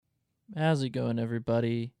How's it going,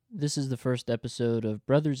 everybody? This is the first episode of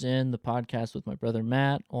Brother Zen, the podcast with my brother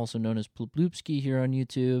Matt, also known as Plubloopski here on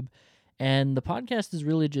YouTube. And the podcast is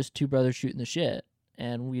really just two brothers shooting the shit.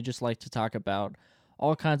 And we just like to talk about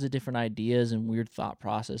all kinds of different ideas and weird thought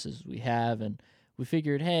processes we have. And we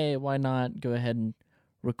figured, hey, why not go ahead and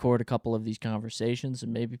record a couple of these conversations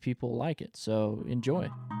and maybe people will like it. So enjoy.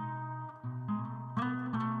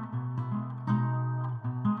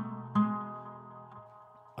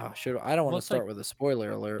 Oh, I don't want to Well, start with a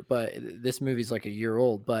spoiler alert, but this movie's like a year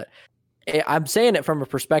old. But I'm saying it from a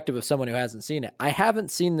perspective of someone who hasn't seen it. I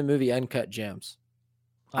haven't seen the movie Uncut Gems.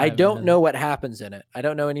 I don't know what happens in it. I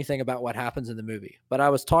don't know anything about what happens in the movie. But I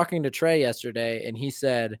was talking to Trey yesterday, and he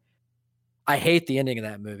said, I hate the ending of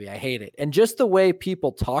that movie. I hate it. And just the way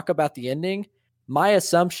people talk about the ending, my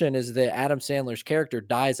assumption is that Adam Sandler's character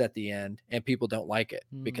dies at the end, and people don't like it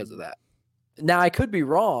because of that. Now, I could be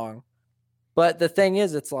wrong. But the thing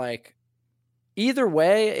is, it's like either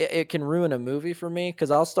way, it can ruin a movie for me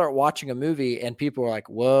because I'll start watching a movie and people are like,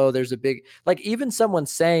 whoa, there's a big, like even someone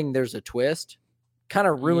saying there's a twist kind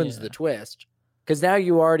of ruins the twist because now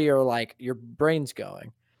you already are like, your brain's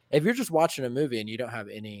going. If you're just watching a movie and you don't have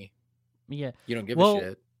any, you don't give a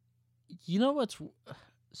shit. You know what's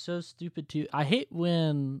so stupid too? I hate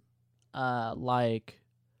when, like,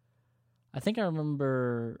 I think I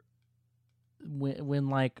remember when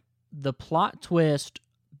like, the plot twist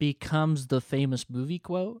becomes the famous movie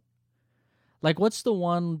quote. Like, what's the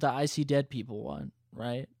one, the I See Dead People one,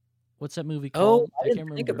 right? What's that movie called? I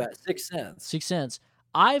didn't think about Sixth Sense. Sixth Sense.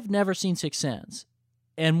 I've never seen Sixth Sense.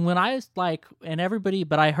 And when I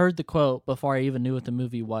but I heard the quote before I even knew what the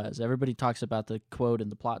movie was. Everybody talks about the quote and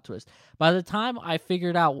the plot twist. By the time I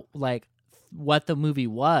figured out, like, what the movie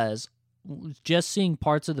was, just seeing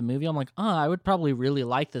parts of the movie, I'm like, I would probably really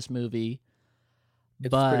like this movie.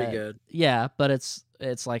 It's pretty good. Yeah, but it's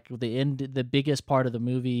like the biggest part of the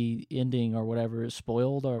movie ending or whatever is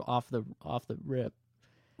spoiled or off the rip.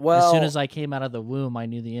 Well, as soon as I came out of the womb, I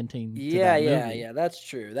knew the ending. Yeah, that's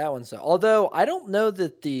true. That one's although I don't know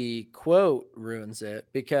that the quote ruins it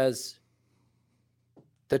because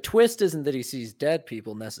the twist isn't that he sees dead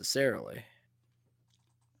people necessarily.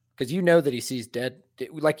 Because you know that he sees dead,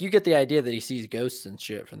 like you get the idea that he sees ghosts and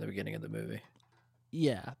shit from the beginning of the movie.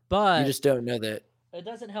 Yeah, but you just don't know that. It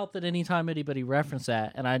doesn't help that anytime anybody referenced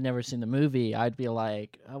that and I'd never seen the movie, I'd be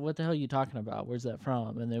like, what the hell are you talking about? Where's that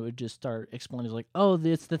from? And they would just start explaining, like, oh,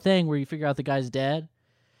 it's the thing where you figure out the guy's dead.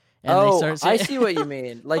 And I see what you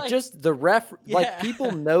mean. Like just the like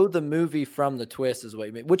people know the movie from the twist is what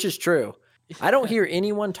you mean, which is true. I don't hear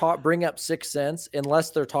anyone bring up Sixth Sense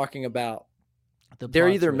unless they're talking about, they're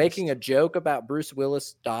either making a joke about Bruce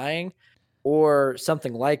Willis dying or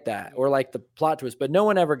something like that, or like the plot twist, but no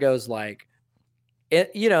one ever goes like,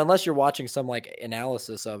 unless you're watching some like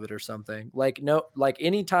analysis of it or something. Like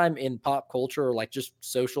anytime in pop culture or like just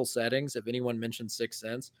social settings, if anyone mentions Sixth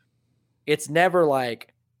Sense, it's never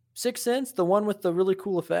like Sixth Sense, the one with the really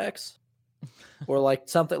cool effects, or like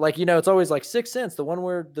something like, it's always like Sixth Sense, the one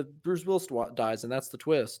where the Bruce Willis dies and that's the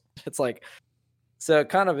twist. It's like, so it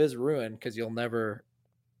kind of is ruined because you'll never,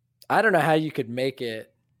 I don't know how you could make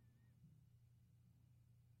it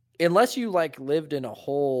unless you like lived in a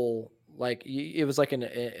whole, like it was like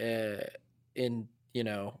in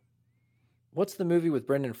what's the movie with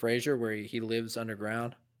Brendan Fraser where he lives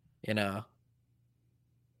underground in a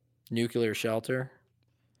nuclear shelter?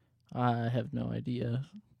 I have no idea.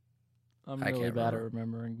 I'm really bad at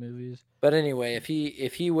remembering movies. But anyway, if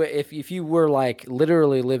you were like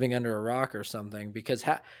literally living under a rock or something, because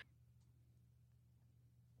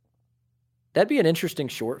that'd be an interesting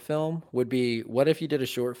short film. Would be, what if you did a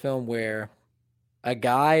short film where a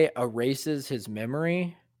guy erases his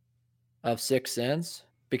memory of Sixth Sense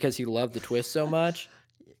because he loved the twist so much.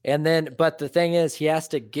 And then, but the thing is, he has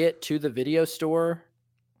to get to the video store.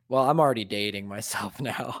 Well, I'm already dating myself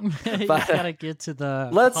now. You gotta get to the.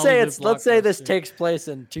 Let's say this takes place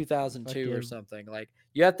in 2002 or something. Like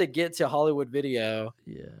you have to get to Hollywood Video.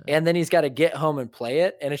 Yeah. And then he's got to get home and play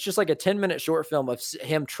it. And it's just like a 10-minute short film of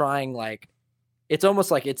him trying, like, it's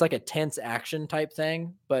almost like it's like a tense action type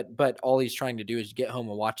thing, but all he's trying to do is get home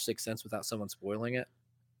and watch Sixth Sense without someone spoiling it.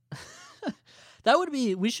 That would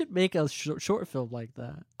be. We should make a short film like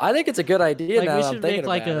that. I think it's a good idea. Like we should make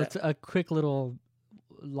like a quick little,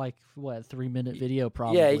 like 3-minute video.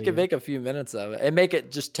 Probably. Yeah, you can make a few minutes of it and make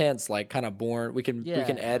it just tense, like kind of Bourne. We can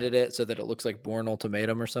edit it so that it looks like Bourne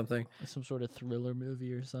Ultimatum or something. Some sort of thriller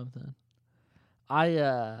movie or something.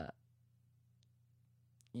 Yeah.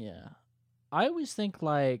 I always think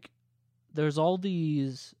like there's all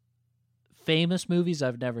these famous movies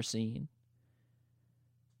I've never seen.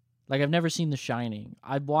 Like I've never seen The Shining.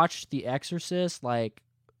 I watched The Exorcist like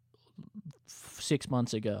 6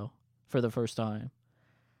 months ago for the first time.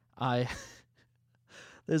 I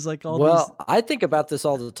there's like all these. Well, I think about this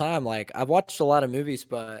all the time. Like I've watched a lot of movies,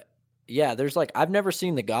 but yeah, there's like I've never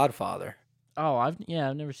seen The Godfather. Oh, I've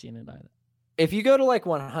never seen it either. If you go to like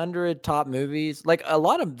 100 top movies, like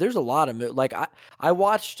there's a lot of like I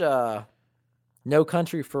watched No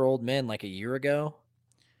Country for Old Men like a year ago,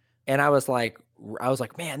 and I was like,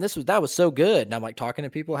 man, that was so good. And I'm like talking to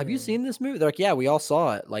people, have you Yeah. seen this movie? They're like, yeah, we all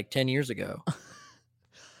saw it like 10 years ago.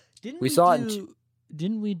 Didn't We we saw it.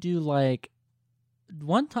 didn't we do like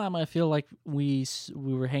one time? I feel like we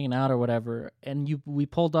were hanging out or whatever, and we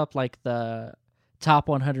pulled up like the top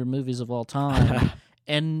 100 movies of all time.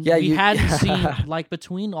 And Yeah, we hadn't seen, yeah. like,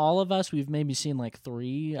 between all of us, we've maybe seen like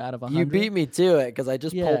 3 out of 100. You beat me to it because I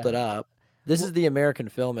just pulled it Yeah. up. This is the American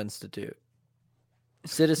Film Institute.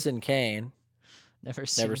 Citizen Kane, Never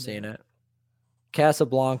seen it.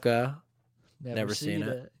 Casablanca, never seen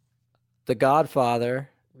it. The Godfather.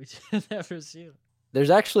 We never seen it. There's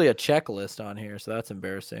actually a checklist on here, so that's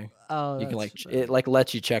embarrassing. Oh, You can like that's it like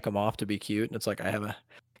lets you check them off to be cute, and it's like I have a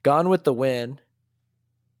Gone with the Wind.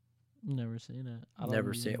 never seen it. I don't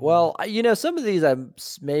Never seen it. even- Well, you know, some of these I'm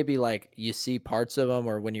maybe like you see parts of them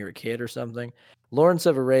or when you're a kid or something. Lawrence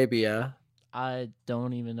of Arabia. I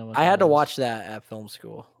don't even know what I that had to is. watch that at film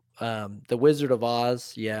school. The Wizard of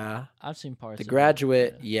Oz, yeah. I've seen parts The of it,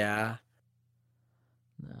 Graduate, yeah.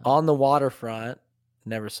 yeah. No, On the Waterfront,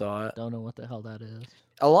 never saw it. don't know what the hell that is.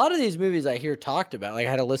 A lot of these movies I hear talked about, like I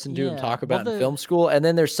had to listen to them Yeah, talk well, about in film school, and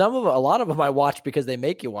then there's a lot of them I watch because they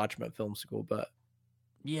make you watch them at film school. But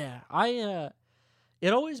Yeah,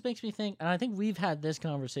 it always makes me think, and I think we've had this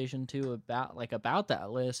conversation too about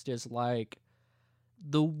that list, is like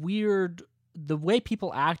the way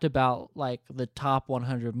people act about like the top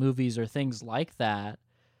 100 movies or things like that.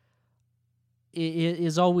 It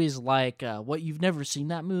is always like, what, you've never seen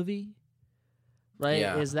that movie, right?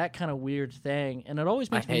 Yeah. Is that kind of weird thing, and it always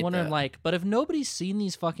I makes me hate wonder, that. like, but if nobody's seen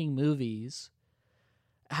these fucking movies,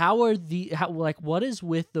 what is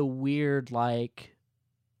with the weird, like,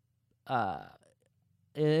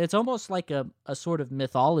 it's almost like a sort of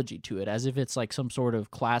mythology to it, as if it's like some sort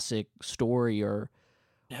of classic story or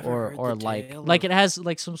like it has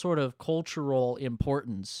like some sort of cultural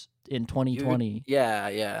importance in 2020.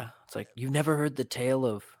 Yeah. It's like you've never heard the tale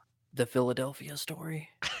of the Philadelphia story.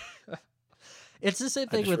 It's the same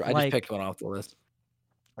thing I with just like picked one off the list.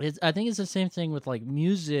 I think it's the same thing with like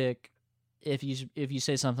music. If you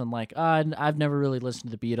say something like, I've never really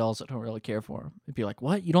listened to the Beatles, I don't really care for them. It'd be like,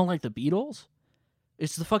 what? You don't like the Beatles?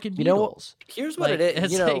 It's the fucking Beatles. You know what? Here's what Like, it is.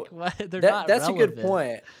 it's You know, like, what? They're not that's a good relevant.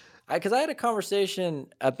 point. Because I had a conversation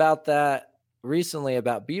about that recently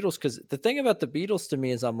about Beatles. Because the thing about the Beatles to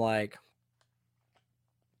me is I'm like,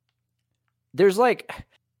 there's like,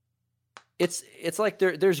 it's like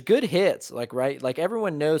there's good hits, like, right? Like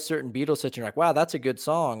everyone knows certain Beatles hits, and you're like, wow, that's a good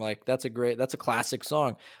song. Like that's a classic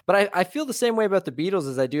song. But I feel the same way about the Beatles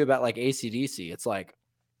as I do about like AC/DC. It's like,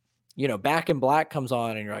 you know, Back in Black comes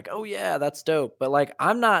on and you're like, oh yeah, that's dope. But like,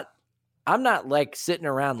 I'm not like sitting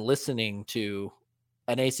around listening to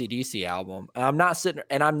an AC/DC album. I'm not sitting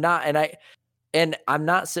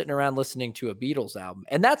around listening to a Beatles album.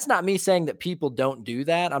 And that's not me saying that people don't do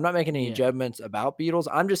that. I'm not making any judgments about Beatles.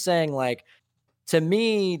 I'm just saying, like, to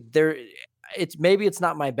me, maybe it's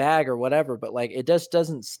not my bag or whatever, but like it just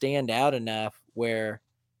doesn't stand out enough where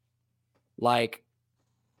like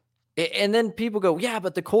and then people go, yeah,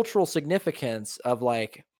 but the cultural significance of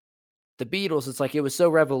like the Beatles, it's like it was so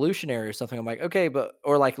revolutionary or something. I'm like, okay, but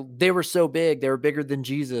or like they were so big, they were bigger than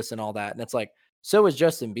Jesus and all that. And it's like, so is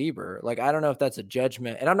Justin Bieber. Like, I don't know if that's a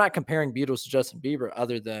judgment. And I'm not comparing Beatles to Justin Bieber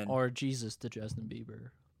other than Or Jesus to Justin Bieber.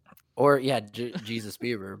 Or yeah, Jesus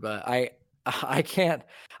Bieber. But I can't.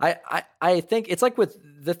 I think it's like with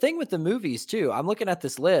the thing with the movies too. I'm looking at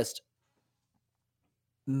this list.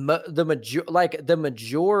 The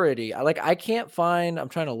majority, like I can't find. I'm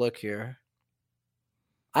trying to look here.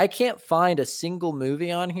 I can't find a single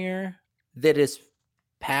movie on here that is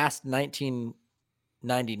past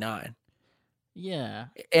 1999. Yeah.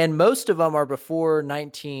 And most of them are before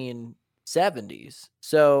 1970s.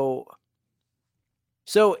 So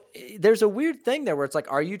there's a weird thing there where it's like,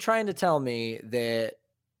 are you trying to tell me that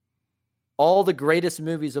all the greatest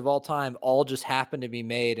movies of all time all just happen to be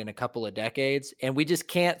made in a couple of decades and we just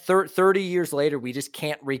can't 30 years later, we just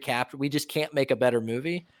can't recap, we just can't make a better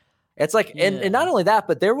movie? It's like, and not only that,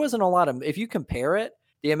 but there wasn't a lot of, if you compare it,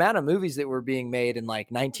 the amount of movies that were being made in like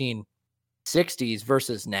 1960s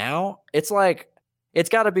versus now, it's like, it's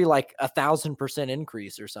got to be like 1,000%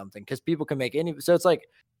 increase or something because people can make any. So it's like,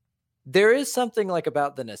 there is something like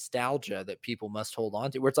about the nostalgia that people must hold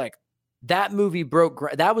on to, where it's like that movie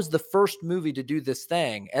that was the first movie to do this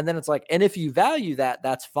thing. And then it's like, and if you value that,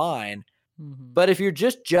 that's fine. Mm-hmm. But if you're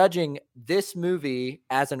just judging this movie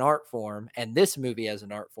as an art form and this movie as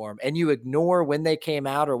an art form, and you ignore when they came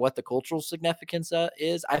out or what the cultural significance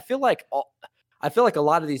is, I feel like a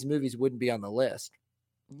lot of these movies wouldn't be on the list.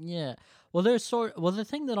 Yeah. Well, the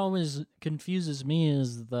thing that always confuses me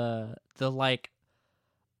is the like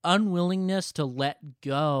unwillingness to let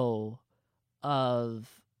go of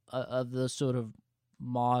the sort of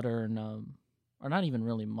modern or not even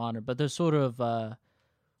really modern, but the sort of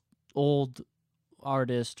old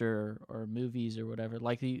artist or movies or whatever,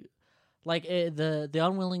 like the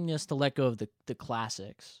unwillingness to let go of the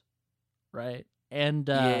classics, right? And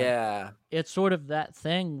Yeah. it's sort of that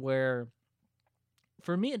thing where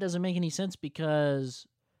for me it doesn't make any sense because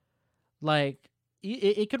like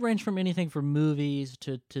it could range from anything from movies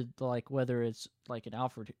to like whether it's like an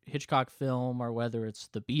Alfred Hitchcock film or whether it's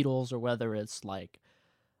the Beatles or whether it's like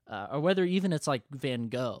or whether even it's like Van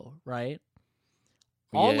Gogh, right?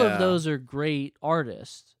 All of Yeah. those are great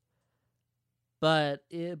artists, but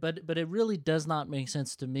it really does not make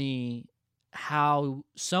sense to me how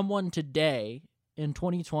someone today in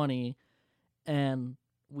 2020, and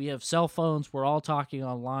we have cell phones, we're all talking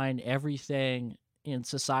online, everything in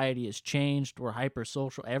society has changed, we're hyper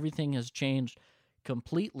social, everything has changed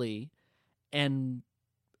completely, and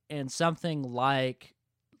something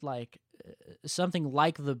something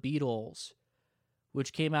like the Beatles,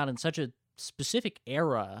 which came out in such a specific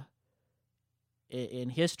era in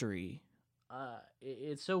history.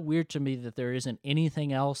 It's so weird to me that there isn't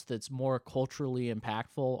anything else that's more culturally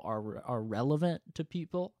impactful or relevant to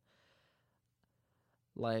people.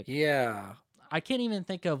 Like, Yeah. I can't even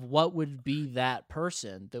think of what would be that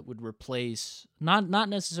person that would replace not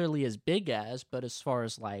necessarily as big as, but as far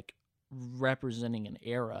as like representing an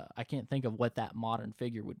era. I can't think of what that modern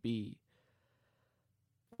figure would be.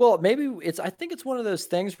 Well, maybe I think it's one of those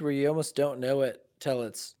things where you almost don't know it till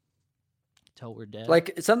it's Till we're dead.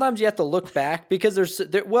 like sometimes you have to look back because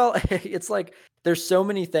well, it's like there's so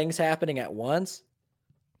many things happening at once,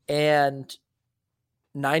 and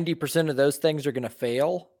 90% of those things are going to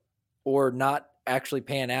fail or not actually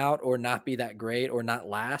pan out or not be that great or not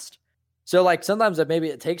last. So like sometimes maybe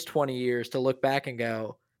it takes 20 years to look back and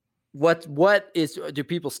go, do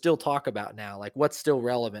people still talk about now? Like what's still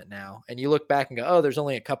relevant now? And you look back and go, oh, there's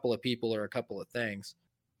only a couple of people or a couple of things.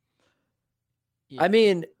 Yeah. I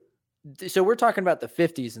mean, so we're talking about the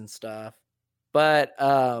 50s and stuff, but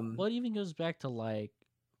Well, it even goes back to like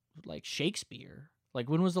Shakespeare. Like,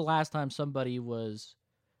 when was the last time somebody was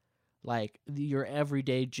like your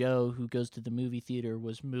everyday Joe who goes to the movie theater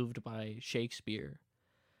was moved by Shakespeare?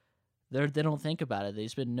 They don't think about it. They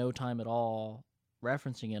spend no time at all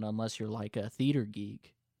referencing it unless you're like a theater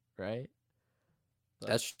geek, right? But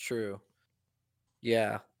that's true.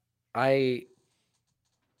 Yeah. I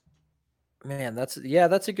Man, that's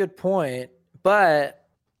a good point. But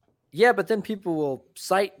yeah, but then people will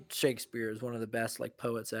cite Shakespeare as one of the best like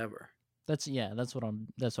poets ever. that's what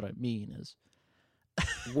I mean is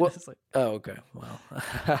What? it's like, Oh, okay. Well,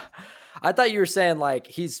 I thought you were saying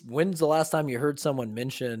like when's the last time you heard someone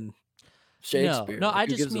mention Shakespeare? no, Like I who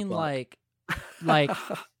just gives a mean fuck?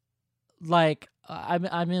 like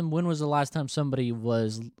I mean, when was the last time somebody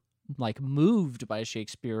was like moved by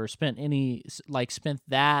Shakespeare or spent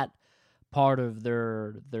that part of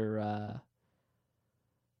their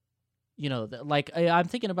I'm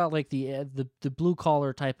thinking about like the blue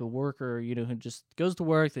collar type of worker, who just goes to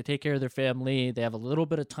work, they take care of their family, they have a little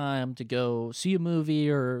bit of time to go see a movie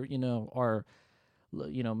or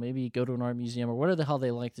maybe go to an art museum or whatever the hell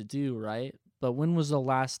they like to do, right? But when was the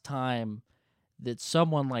last time that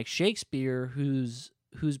someone like Shakespeare, who's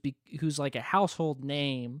like a household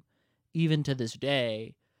name even to this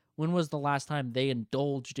day, when was the last time they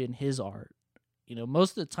indulged in his art?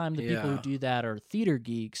 Most of the time the people who Yeah. do that are theater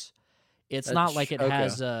geeks. It's not like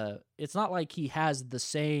That's okay. it's not like he has the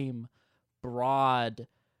same broad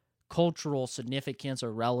cultural significance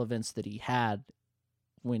or relevance that he had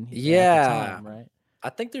at the Yeah. time, right? I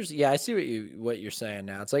think I see what you're saying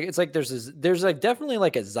now. It's like there's like definitely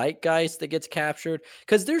like a zeitgeist that gets captured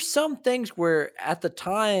because there's some things where at the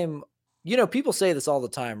time, people say this all the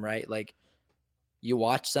time, right? Like you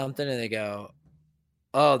watch something and they go,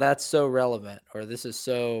 "Oh, that's so relevant," or "This is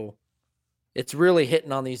so it's really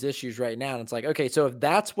hitting on these issues right now." And it's like, okay, so if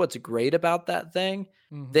that's what's great about that thing,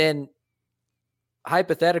 Mm-hmm. then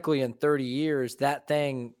hypothetically in 30 years, that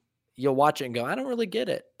thing you'll watch it and go, I don't really get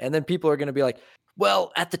it. And then people are going to be like,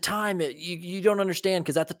 well, at the time, you don't understand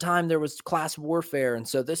because at the time there was class warfare. And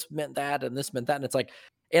so this meant that and this meant that. And it's like,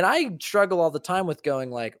 And I struggle all the time with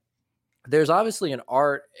going like, there's obviously an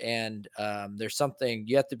art and there's something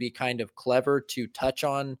you have to be kind of clever to touch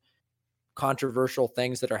on controversial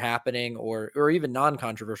things that are happening or even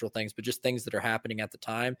non-controversial things, but just things that are happening at the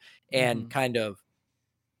time and kind of,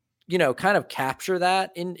 kind of capture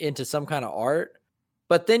that into some kind of art.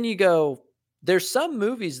 But then you go, there's some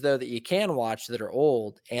movies though that you can watch that are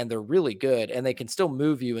old and they're really good and they can still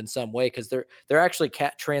move you in some way because they're actually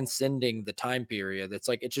transcending the time period. It's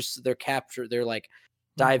like it's just they're like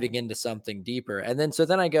diving into something deeper. And then so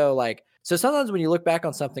then I go like, so sometimes when you look back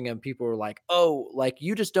on something and people are like, oh, like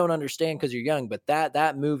you just don't understand because you're young, but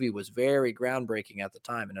that movie was very groundbreaking at the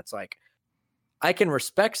time. And it's like I can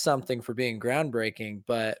respect something for being groundbreaking,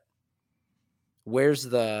 but where's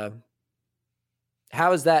the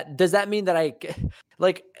how is that? Does that mean that I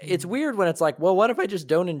like it's weird when it's like, well, what if I just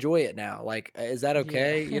don't enjoy it now? Like, is that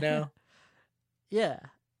okay? Yeah. Yeah.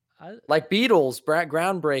 Like Beatles,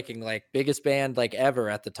 groundbreaking, like biggest band like ever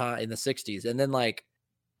at the time in the 60s. And then like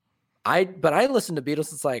but I listen to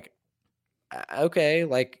Beatles, it's like, okay,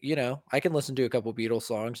 like, I can listen to a couple Beatles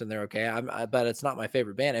songs and they're okay. But it's not my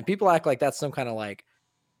favorite band. And people act like that's some kind of like,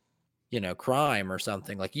 crime or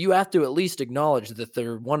something. Like you have to at least acknowledge that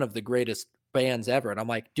they're one of the greatest bands ever. And I'm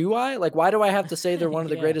like, do I? Like, why do I have to say they're one of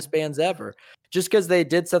the greatest bands ever? Just because they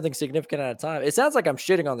did something significant at a time. It sounds like I'm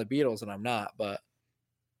shitting on the Beatles and I'm not, but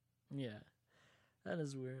yeah, that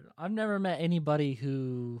is weird. I've never met anybody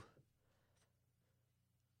who,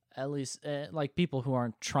 at least like people who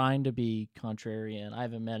aren't trying to be contrarian. I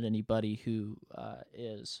haven't met anybody who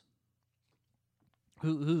is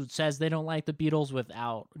who says they don't like the Beatles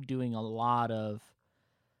without doing a lot of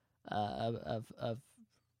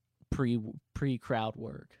pre crowd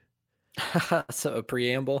work. So a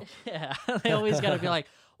preamble. Yeah, they always got to be like,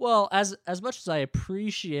 well, as much as I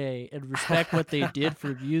appreciate and respect what they did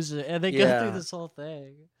for music, and they go through this whole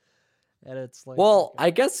thing, and it's like, well, I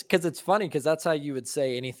guess because it's funny because that's how you would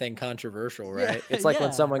say anything controversial, right? Yeah, It's like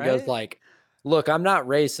when someone goes like, "Look, I'm not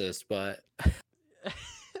racist, but."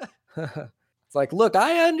 It's like, look,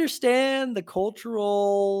 I understand the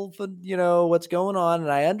cultural, what's going on, and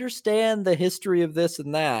I understand the history of this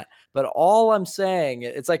and that. But all I'm saying,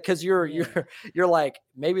 it's like, because you're like,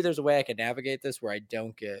 maybe there's a way I can navigate this where I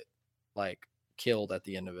don't get like killed at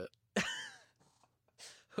the end of it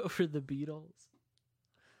over the Beatles.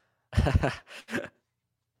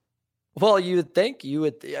 Well, you would think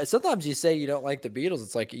sometimes you say you don't like the Beatles.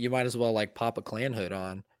 It's like you might as well like pop a Klan hood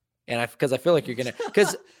on, and because I feel like you're gonna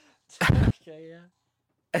because. Okay,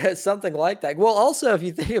 yeah. Something like that. Well, also, if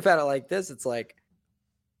you think about it like this, it's like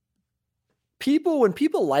when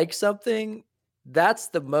people like something, that's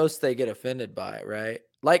the most they get offended by, right?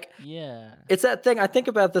 Like, yeah, it's that thing. I think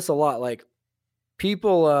about this a lot. Like,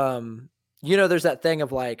 people, there's that thing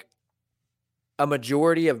of like a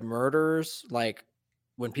majority of murders, like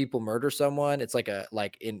when people murder someone, it's like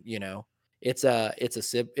it's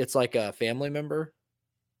like a family member.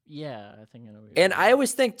 Yeah, I think I know. And I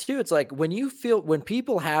always think too, it's like when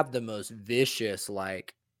people have the most vicious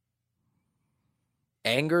like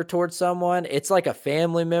anger towards someone, it's like a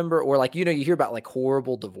family member or like, you hear about like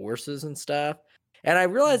horrible divorces and stuff. And I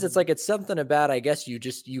realize it's like it's something about, I guess you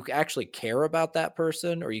actually care about that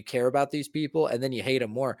person or you care about these people and then you hate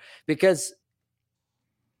them more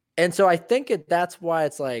and so I think that's why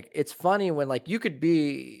it's like it's funny when like you could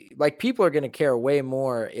be like people are going to care way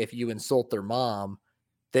more if you insult their mom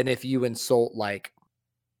than if you insult like,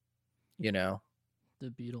 the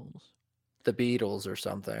Beatles or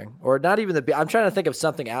something, or not even I'm trying to think of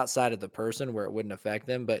something outside of the person where it wouldn't affect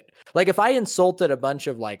them. But like if I insulted a bunch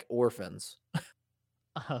of like orphans,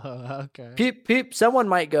 okay, someone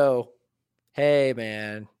might go, "Hey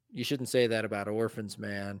man, you shouldn't say that about orphans,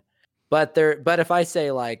 man." But if I say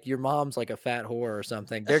like your mom's like a fat whore or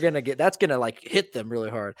something, that's gonna like hit them really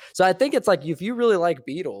hard. So I think it's like if you really like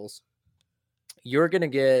Beatles, you're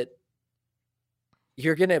gonna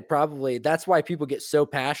probably that's why people get so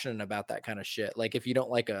passionate about that kind of shit. Like if you don't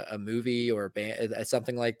like a movie or a band,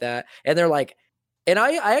 something like that, and they're like, and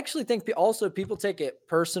I actually think also people take it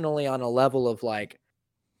personally on a level of like,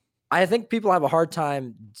 I think people have a hard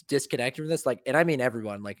time disconnecting from this. Like, and I mean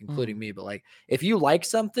everyone, like including me, but like if you like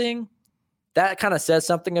something, that kind of says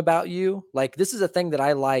something about you. Like this is a thing that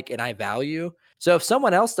I like and I value. So if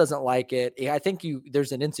someone else doesn't like it, I think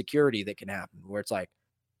there's an insecurity that can happen where it's like,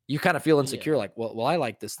 you kind of feel insecure, like, well, I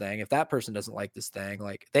like this thing. If that person doesn't like this thing,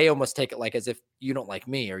 like they almost take it like as if you don't like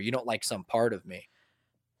me or you don't like some part of me.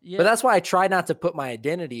 Yeah. But that's why I try not to put my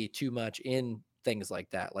identity too much in things like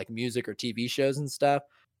that, like music or TV shows and stuff,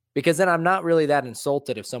 because then I'm not really that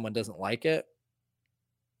insulted if someone doesn't like it.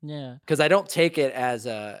 Yeah. Because I don't take it as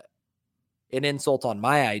an insult on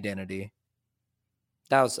my identity.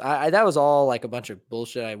 That was all like a bunch of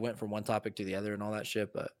bullshit. I went from one topic to the other and all that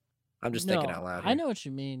shit, but I'm just thinking out No, loud I here. know what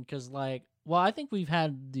you mean, because like, well, I think we've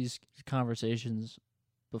had these conversations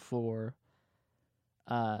before,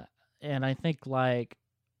 and I think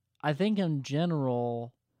in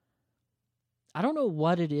general, I don't know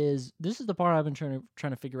what it is. This is the part I've been trying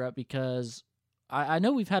to figure out, because I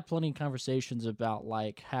know we've had plenty of conversations about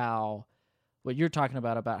like how what you're talking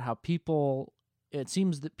about how people. It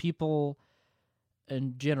seems that people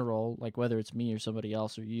in general, like whether it's me or somebody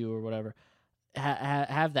else or you or whatever,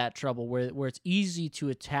 have that trouble where it's easy to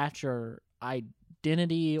attach your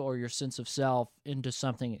identity or your sense of self into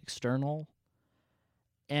something external.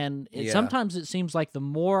 And sometimes it seems like the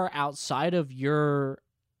more outside of your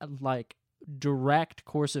like direct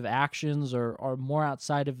course of actions or more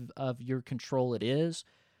outside of your control it is,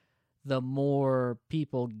 the more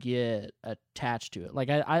people get attached to it. Like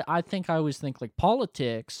I think I always think like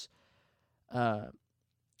politics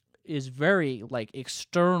is very like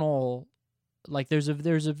external. Like there's a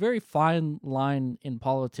very fine line in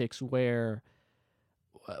politics where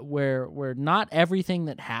not everything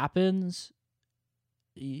that happens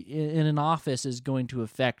in an office is going to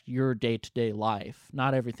affect your day-to-day life.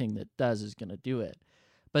 Not everything that does is going to do it.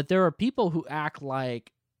 But there are people who act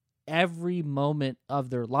like every moment of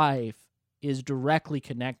their life is directly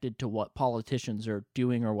connected to what politicians are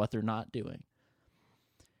doing or what they're not doing.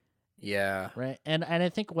 Yeah. Right. And I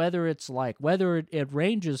think whether it's like, whether it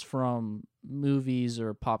ranges from movies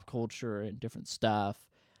or pop culture and different stuff,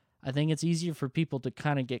 I think it's easier for people to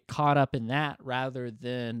kind of get caught up in that rather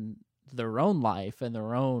than their own life and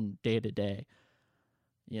their own day to day,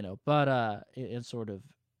 but and sort of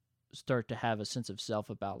start to have a sense of self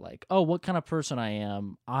about like, oh, what kind of person I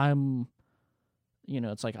am.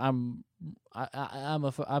 It's like I'm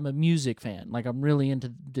a music fan. Like I'm really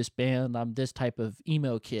into this band. I'm this type of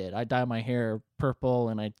emo kid. I dye my hair purple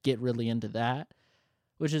and I get really into that,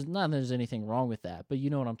 which is not that there's anything wrong with that, but you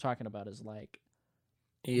know what I'm talking about is like,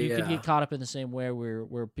 you could get caught up in the same way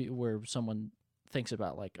where someone thinks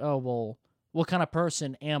about like, oh, well, what kind of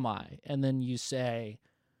person am I? And then you say,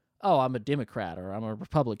 oh, I'm a Democrat or I'm a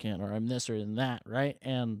Republican or I'm this or that, right?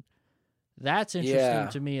 And that's interesting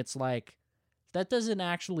to me. It's like, that doesn't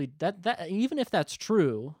actually that even if that's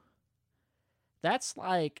true, that's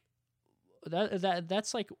like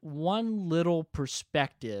that's like one little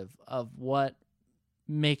perspective of what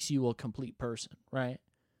makes you a complete person, right?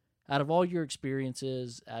 Out of all your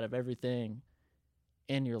experiences, out of everything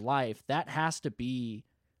in your life, that has to be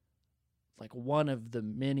like one of the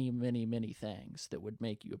many, many, many things that would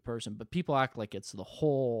make you a person. But people act like it's the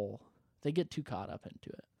whole. They get too caught up into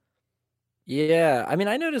it. Yeah, I mean,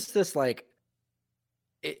 I noticed this like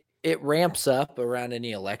it ramps up around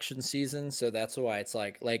any election season, so that's why it's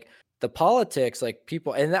like the politics, like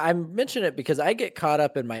people, and I mention it because I get caught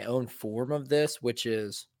up in my own form of this, which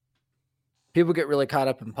is people get really caught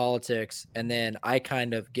up in politics, and then I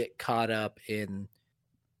kind of get caught up in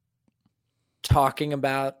talking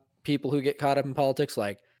about people who get caught up in politics,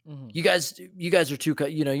 like you guys are too,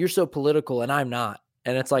 you're so political, and I'm not.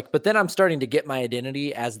 And it's like, but then I'm starting to get my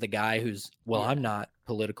identity as the guy who's, I'm not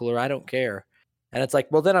political or I don't care. And it's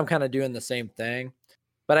like, well, then I'm kind of doing the same thing.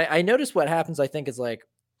 But I notice what happens, I think, is like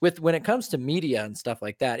when it comes to media and stuff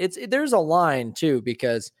like that, there's a line too,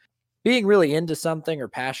 because being really into something or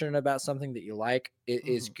passionate about something that you like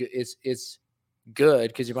is good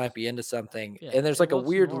because you might be into something. Yeah, and there's like a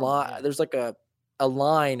weird line. Yeah. There's like a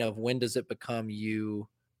line of when does it become you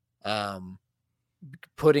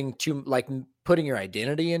putting your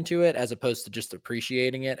identity into it as opposed to just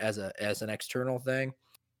appreciating it as an external thing.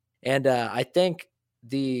 And I think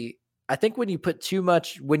when you put too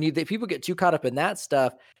much, people get too caught up in that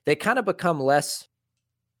stuff, they kind of become less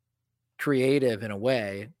creative in a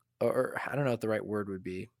way, or I don't know what the right word would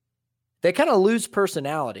be. They kind of lose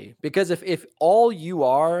personality because if all you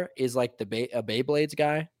are is like a Beyblades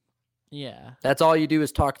guy, that's all you do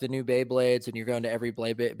is talk the new Beyblades, and you're going to every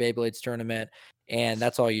Beyblades tournament, and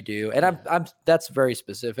that's all you do. And I'm that's very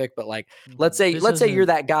specific, but like let's say you're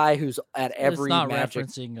that guy who's at every. It's not Magic...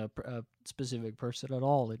 referencing a specific person at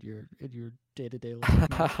all in your day-to-day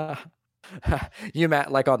life. You,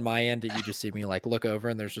 Matt, like on my end, you just see me like look over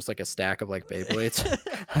and there's just like a stack of like Beyblades.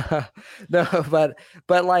 No,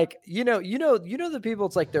 but like the people,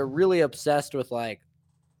 it's like they're really obsessed with like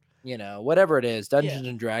whatever it is, Dungeons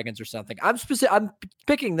and Dragons or something. I'm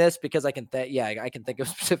picking this because I can I can think of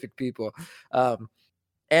specific people.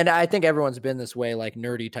 And I think everyone's been this way, like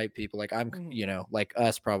nerdy type people. Like I'm, like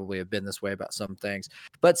us probably have been this way about some things.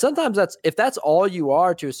 But sometimes if that's all you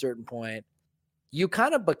are to a certain point, you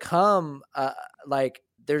kind of become like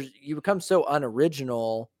you become so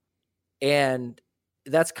unoriginal, and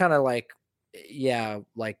that's kind of like, yeah,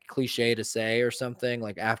 like cliche to say or something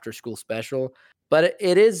like after school special, but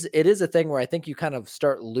it is a thing where I think you kind of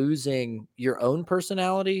start losing your own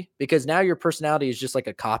personality, because now your personality is just like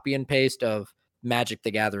a copy and paste of Magic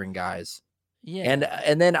the Gathering guys. Yeah.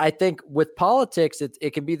 And then I think with politics,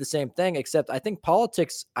 it can be the same thing, except I think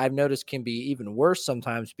politics, I've noticed, can be even worse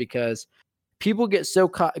sometimes, because people get so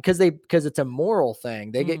caught because it's a moral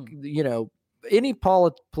thing. They get, Mm. any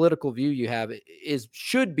political view you have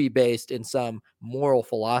should be based in some moral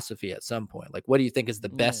philosophy at some point. Like, what do you think is the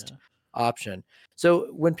best Yeah. option?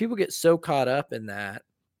 So when people get so caught up in that,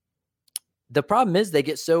 the problem is they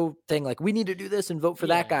get so thing like, we need to do this and vote for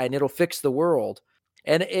that Yeah. guy and it'll fix the world.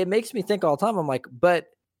 And it makes me think all the time. I'm like, but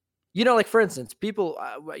like, for instance, people,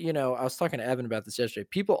 I was talking to Evan about this yesterday.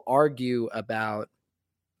 People argue about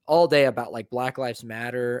all day about like Black Lives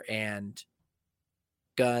Matter and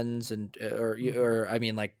guns and Mhm. or I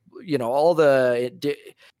mean, like, all the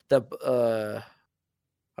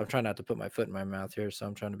I'm trying not to put my foot in my mouth here, so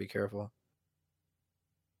I'm trying to be careful.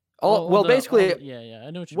 Basically, Yeah,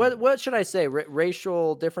 I know what you what mean. what should I say?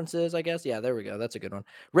 Racial differences, I guess. Yeah, there we go. That's a good one.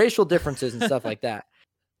 Racial differences and stuff like that.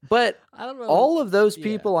 But I don't know. all of those Yeah.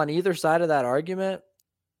 people on either side of that argument,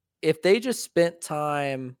 if they just spent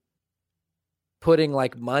time putting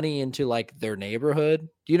like money into like their neighborhood,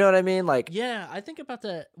 do you know what I mean? Like, Yeah, I think about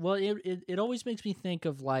that. Well, it always makes me think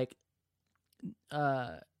of like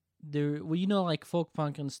uh like folk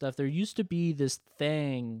punk and stuff. There used to be this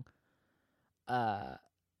thing uh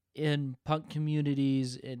in punk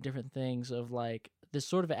communities and different things of like this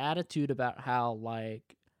sort of attitude about how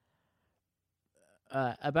like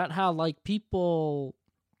people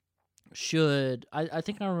should I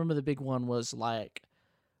think I remember the big one was like,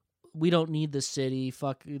 we don't need the city.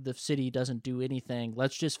 Fuck, the city doesn't do anything.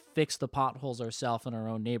 Let's just fix the potholes ourselves in our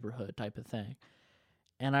own neighborhood, type of thing.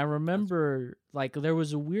 And I remember like there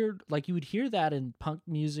was a weird, like, you would hear that in punk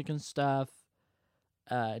music and stuff,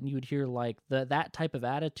 and you would hear like that type of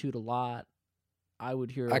attitude a lot. I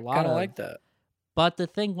would hear a I lot kind of of, like that. but the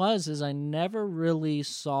thing is I never really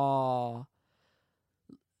saw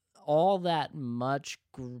all that much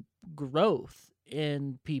growth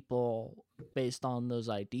in people based on those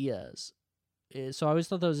ideas. So I always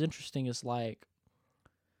thought that was interesting. Is like,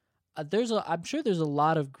 I'm sure there's a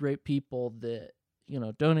lot of great people that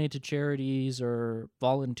donate to charities or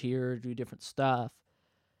volunteer, do different stuff.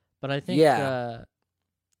 But I think, Yeah.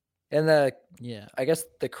 And yeah, I guess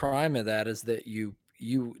the crime of that is that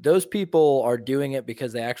those people are doing it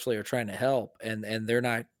because they actually are trying to help, and they're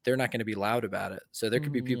not going to be loud about it. So there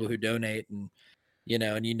could be people yeah, who donate, and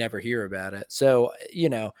and you never hear about it. So,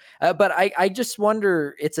 but I just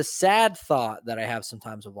wonder, it's a sad thought that I have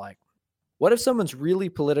sometimes of like, what if someone's really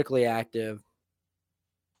politically active?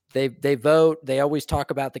 They vote, they always talk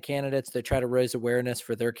about the candidates, they try to raise awareness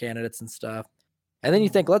for their candidates and stuff. And then you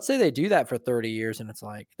think, let's say they do that for 30 years, and it's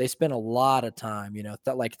like they spend a lot of time,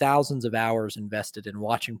 like thousands of hours invested in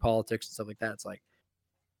watching politics and stuff like that. It's like,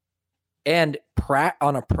 and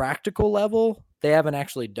on a practical level, they haven't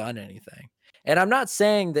actually done anything. And I'm not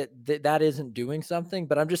saying that isn't doing something,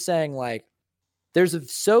 but I'm just saying, like,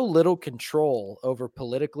 there's so little control over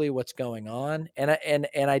politically what's going on. And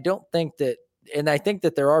I don't think that, and I think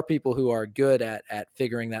that there are people who are good at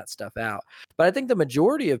figuring that stuff out. But I think the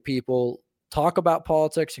majority of people talk about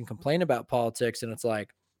politics and complain about politics, and it's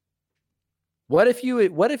like, what if you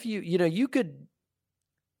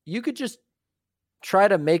you could just try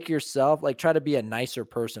to make yourself, like, try to be a nicer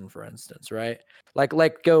person, for instance, right?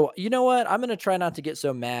 Like go, you know what? I'm going to try not to get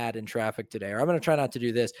so mad in traffic today, or I'm going to try not to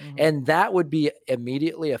do this. mm-hmm. And that would be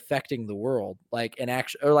immediately affecting the world, like an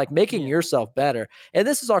action, or like making Yeah, yourself better. And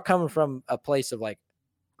this is all coming from a place of like,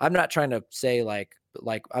 I'm not trying to say like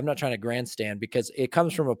I'm not trying to grandstand, because it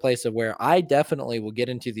comes from a place of where I definitely will get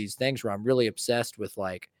into these things where I'm really obsessed with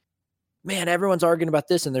like, man, everyone's arguing about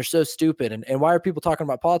this and they're so stupid. And why are people talking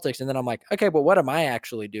about politics? And then I'm like, okay, but what am I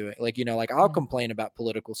actually doing? Like, like, I'll mm-hmm. complain about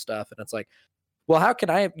political stuff. And it's like, well, how can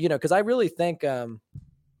I, cause I really think, and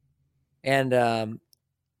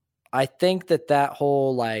I think that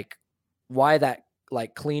whole, like, why that,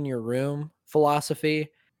 like, clean your room philosophy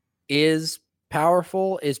is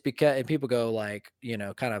powerful is because, and people go like,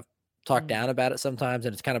 kind of talk Mm-hmm. down about it sometimes,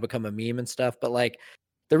 and it's kind of become a meme and stuff. But like,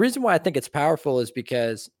 the reason why I think it's powerful is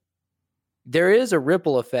because there is a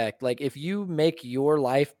ripple effect. Like, if you make your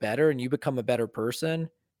life better and you become a better person,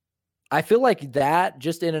 I feel like that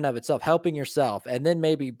just in and of itself, helping yourself and then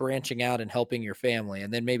maybe branching out and helping your family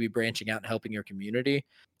and then maybe branching out and helping your community.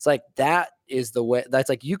 It's like that is the way. That's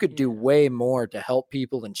like you could do way more to help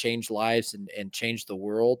people and change lives and change the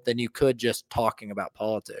world than you could just talking about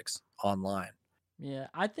politics online. Yeah,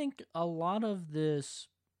 I think a lot of this,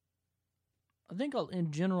 I think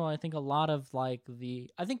in general, I think a lot of like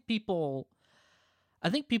I think people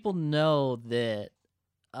know that,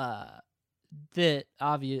 that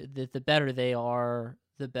the better they are,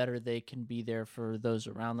 the better they can be there for those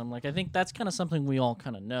around them. Like, I think that's kind of something we all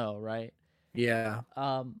kind of know, right? Yeah.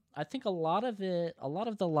 I think a lot of the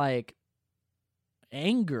like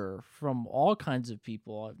anger from all kinds of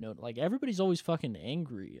people I've noticed, like everybody's always fucking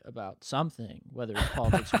angry about something, whether it's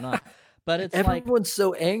politics or not. But it's everyone's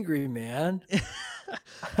so angry, man.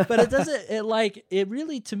 But it doesn't, it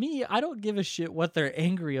really, to me, I don't give a shit what they're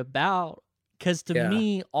angry about. Because to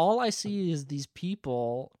me, all I see is these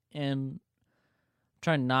people, and I'm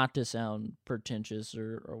trying not to sound pretentious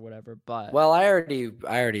or whatever, but well, I already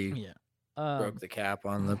broke the cap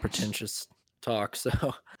on the pretentious talk,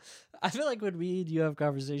 so I feel like when me and you have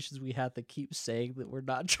conversations, we have to keep saying that we're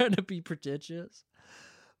not trying to be pretentious.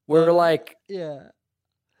 We're like, yeah.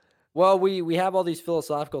 Well, we have all these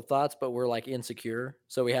philosophical thoughts, but we're like insecure,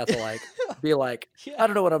 so we have to like be like, I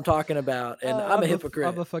don't know what I'm talking about, and I'm a hypocrite.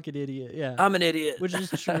 I'm a fucking idiot. Yeah, I'm an idiot, which is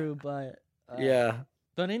true. But yeah.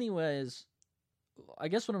 But anyways, I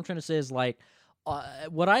guess what I'm trying to say is like,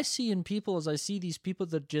 what I see in people is I see these people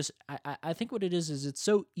that just I think what it is it's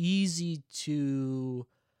so easy to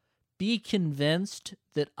be convinced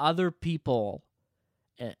that other people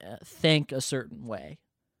think a certain way,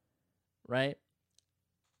 right?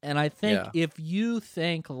 And I think if you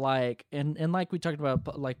think like, and like we talked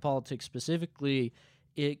about, like politics specifically,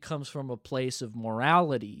 it comes from a place of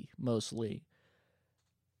morality mostly.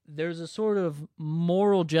 There's a sort of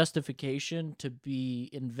moral justification to be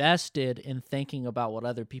invested in thinking about what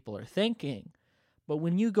other people are thinking. But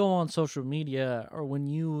when you go on social media or when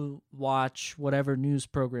you watch whatever news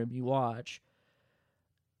program you watch,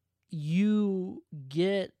 you're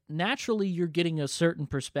getting a certain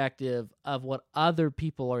perspective of what other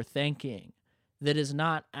people are thinking that is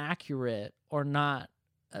not accurate or not.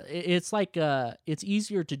 It's like it's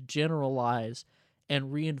easier to generalize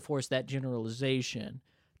and reinforce that generalization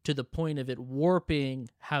to the point of it warping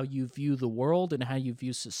how you view the world and how you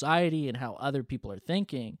view society and how other people are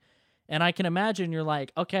thinking. And I can imagine you're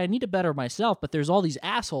like, okay, I need to better myself, but there's all these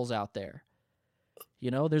assholes out there. You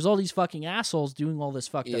know, there's all these fucking assholes doing all this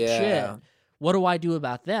fucked up shit. What do I do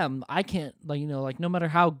about them? I can't, like no matter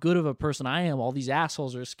how good of a person I am, all these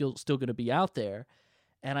assholes are still going to be out there.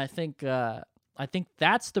 And I think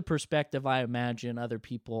that's the perspective I imagine other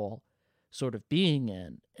people sort of being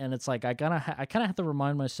in. And it's like I kind of have to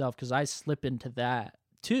remind myself, because I slip into that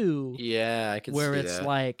too. Yeah, I can where see it's that.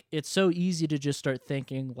 like it's so easy to just start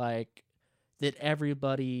thinking like that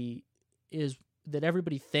everybody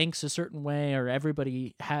thinks a certain way, or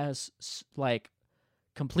everybody has like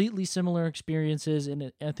completely similar experiences.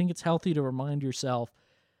 And I think it's healthy to remind yourself,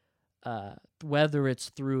 whether it's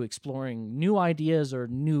through exploring new ideas or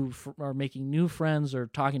making new friends or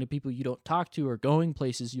talking to people you don't talk to or going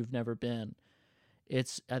places you've never been.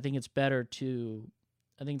 I think it's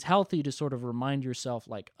healthy to sort of remind yourself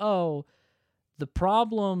like, oh, the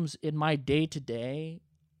problems in my day-to-day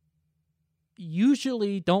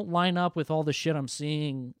usually don't line up with all the shit I'm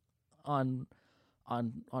seeing on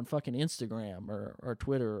fucking Instagram or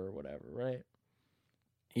Twitter or whatever, right?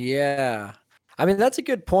 Yeah. I mean, that's a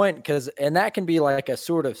good point, and that can be like a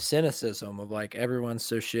sort of cynicism of like everyone's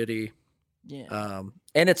so shitty. Yeah.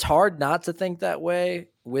 And it's hard not to think that way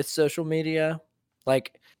with social media.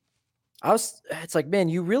 Like it's like, man,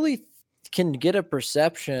 you really can get a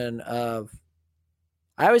perception of,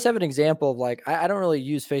 I always have an example of like, I don't really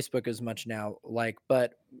use Facebook as much now, like,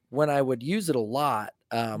 but when I would use it a lot,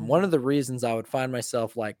 one of the reasons I would find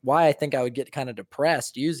myself like, why I think I would get kind of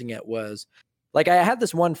depressed using it was like, I had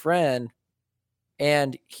this one friend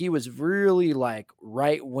and he was really like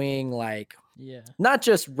right wing, like, not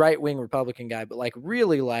just right wing Republican guy, but like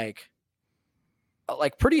really like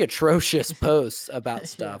pretty atrocious posts about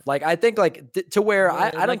stuff. Like, I think like to where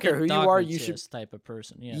I don't care who you are, you should type of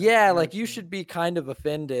person. Yeah. Like you should be kind of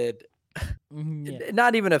offended,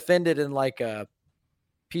 not even offended in like a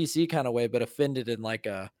PC kind of way, but offended in like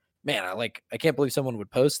a, man, I can't believe someone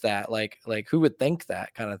would post that. Like who would think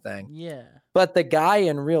that kind of thing? Yeah. But the guy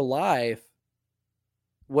in real life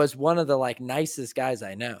was one of the like nicest guys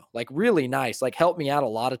I know, like really nice, like helped me out a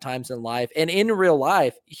lot of times in life. And in real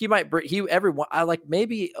life, I like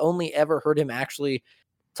maybe only ever heard him actually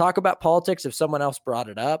talk about politics if someone else brought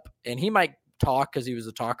it up, and he might talk because he was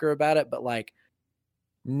a talker about it, but like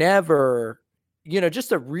never,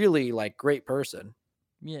 just a really like great person.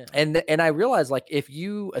 Yeah. And I realized like if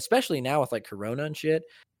you, especially now with like Corona and shit,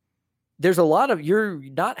 there's a lot of, you're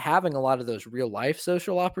not having a lot of those real life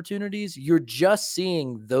social opportunities. You're just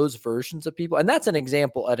seeing those versions of people. And that's an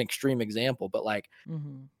example, an extreme example, but like,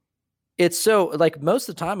 it's so like most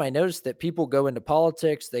of the time I notice that people go into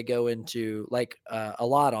politics, they go into like a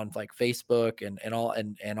lot on like Facebook and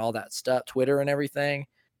all that stuff, Twitter and everything.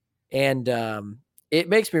 And it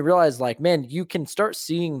makes me realize like, man, you can start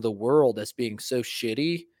seeing the world as being so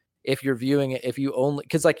shitty if you're viewing it, if you only,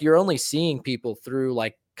 because like you're only seeing people through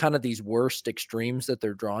like kind of these worst extremes that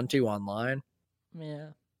they're drawn to online.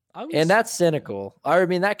 Yeah. And that's cynical. I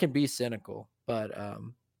mean, that can be cynical, but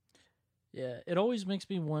yeah, it always makes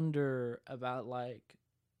me wonder about like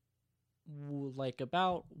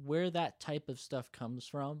about where that type of stuff comes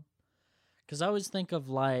from. Cuz I always think of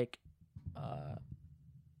like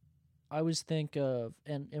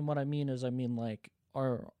and what I mean is like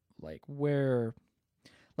our like where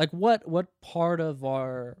like what part of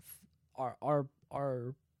our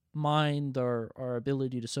mind or our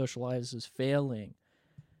ability to socialize is failing,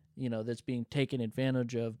 that's being taken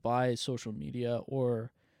advantage of by social media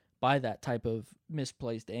or by that type of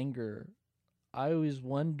misplaced anger. I always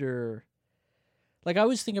wonder, like I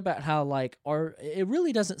always think about how like it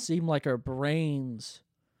really doesn't seem like our brains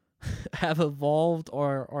have evolved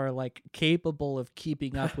or are like capable of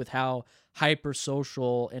keeping up with how hyper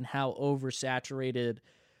social and how oversaturated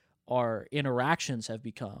our interactions have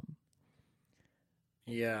become.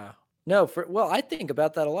 yeah. No, well, I think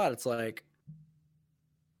about that a lot. It's like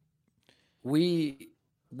we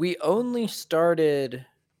we only started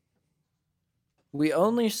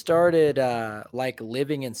like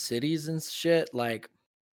living in cities and shit like,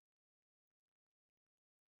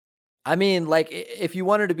 I mean, like if you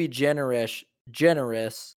wanted to be generous,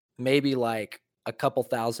 maybe like a couple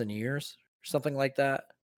thousand years or something like that.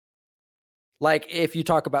 Like if you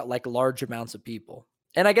talk about like large amounts of people.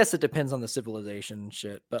 And I guess it depends on the civilization and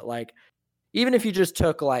shit, but like even if you just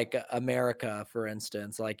took like America for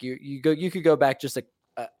instance, like you could go back just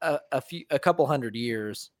a couple hundred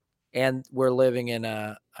years, and we're living in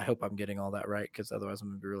I hope I'm getting all that right because otherwise I'm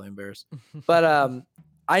gonna be really embarrassed. But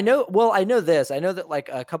I know I know that like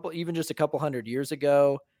even just a couple hundred years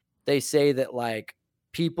ago, they say that like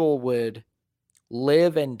people would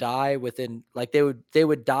live and die within like they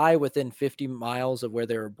would die within 50 miles of where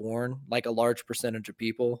they were born, like a large percentage of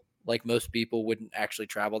people. Like most people wouldn't actually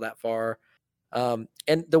travel that far. And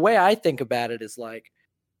the way I think about it is like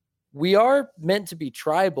we are meant to be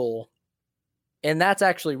tribal, and that's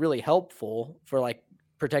actually really helpful for like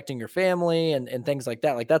protecting your family and things like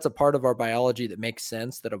that. Like that's a part of our biology that makes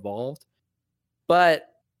sense, that evolved. But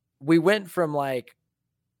we went from like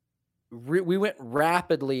we went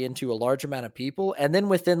rapidly into a large amount of people, and then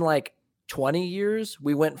within like 20 years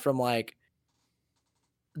we went from like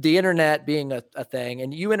the internet being a thing,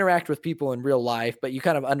 and you interact with people in real life, but you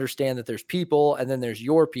kind of understand that there's people and then there's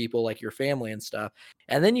your people, like your family and stuff.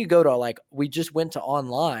 And then you go to like, we just went to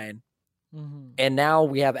online, and now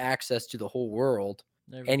we have access to the whole world.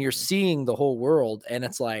 Everybody. And you're seeing the whole world. And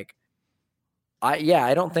it's like,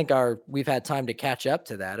 I don't think we've had time to catch up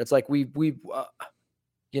to that. It's like it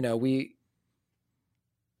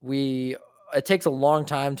takes a long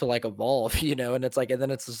time to like evolve, and it's like, and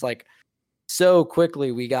then it's just like, so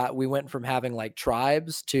quickly we went from having like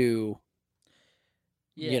tribes to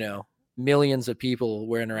millions of people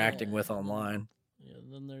we're interacting with online.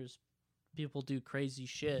 Then there's people do crazy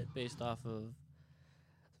shit based off of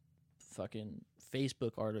fucking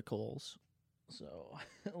Facebook articles. So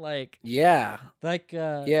like yeah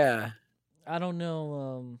I don't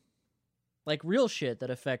know, like real shit that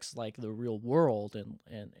affects like the real world and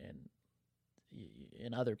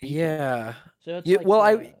other people. Yeah. So it's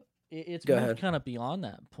like, it's moved kind of beyond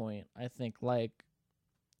that point, I think. Like,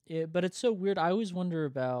 but it's so weird. I always wonder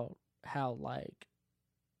about how like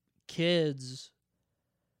kids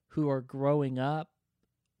who are growing up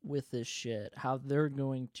with this shit, how they're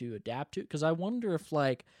going to adapt to it. Because I wonder if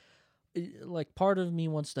like part of me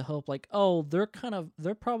wants to hope like, oh,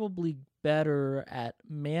 they're probably better at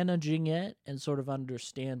managing it and sort of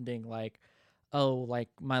understanding like, oh, like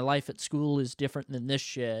my life at school is different than this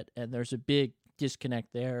shit, and there's a big disconnect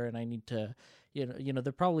there, and I need to,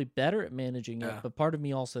 they're probably better at managing it. But part of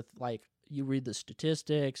me also like, you read the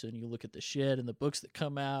statistics and you look at the shit and the books that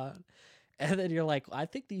come out, and then you're like, I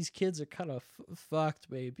think these kids are kind of fucked,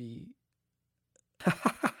 maybe.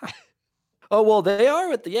 Oh well, they are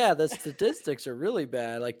with the statistics are really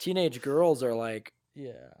bad. Like teenage girls are like,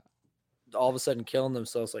 all of a sudden killing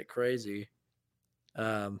themselves like crazy.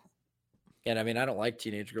 And I mean, I don't like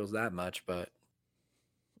teenage girls that much, but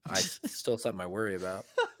still something I worry about.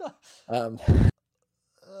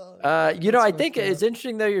 I think it's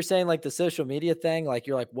interesting though. You're saying like the social media thing, like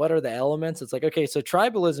you're like, what are the elements? It's like, okay, so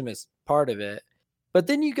tribalism is part of it, but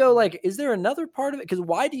then you go like, is there another part of it? Because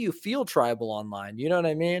why do you feel tribal online? You know what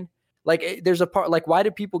I mean? Like, there's a part like, why do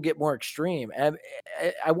people get more extreme? And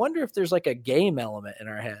I wonder if there's like a game element in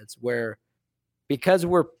our heads where because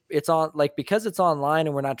it's online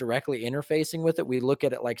and we're not directly interfacing with it, we look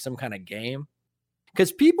at it like some kind of game.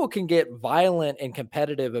 Because people can get violent and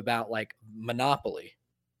competitive about like Monopoly.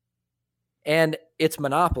 And it's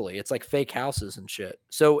Monopoly. It's like fake houses and shit.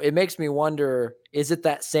 So it makes me wonder, is it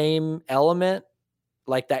that same element,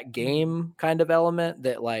 like that game kind of element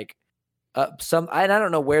that like I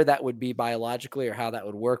don't know where that would be biologically or how that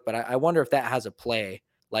would work, but I wonder if that has a play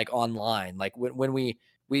like online, like when we,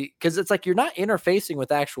 cause it's like, you're not interfacing with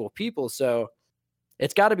actual people. So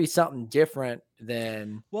it's gotta be something different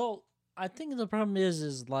than. Well, I think the problem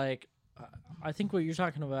is like, I think what you're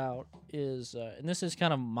talking about is, and this is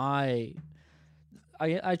kind of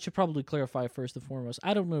I should probably clarify first and foremost.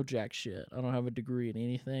 I don't know jack shit. I don't have a degree in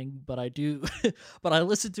anything, but I do. But I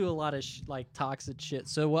listen to a lot of like toxic shit.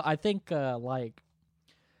 So what I think, like,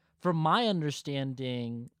 from my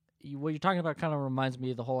understanding, what you're talking about kind of reminds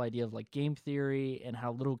me of the whole idea of like game theory and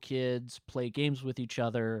how little kids play games with each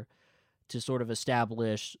other to sort of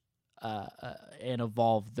establish and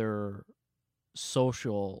evolve their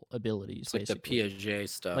social abilities. It's like basically. the Piaget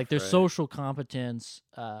stuff, like their right? social competence.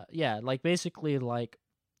 Yeah, like basically like,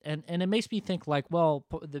 and it makes me think like, well,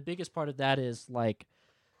 the biggest part of that is like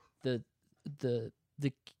the the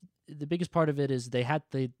the the biggest part of it is they had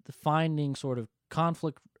the finding sort of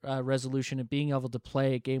conflict resolution and being able to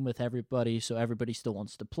play a game with everybody, so everybody still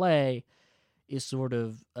wants to play, is sort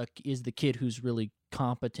of is the kid who's really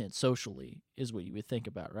competent socially, is what you would think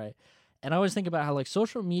about, right? And I always think about how like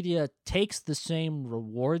social media takes the same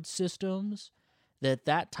reward systems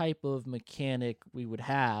that type of mechanic we would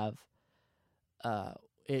have.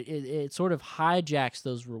 It sort of hijacks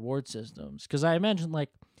those reward systems, because I imagine like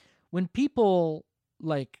when people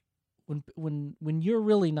like when you're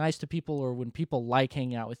really nice to people, or when people like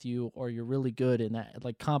hanging out with you, or you're really good in that,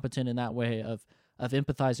 like competent in that way of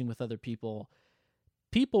empathizing with other people,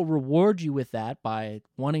 people reward you with that by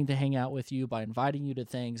wanting to hang out with you, by inviting you to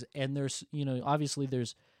things. And there's, obviously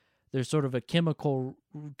there's sort of a chemical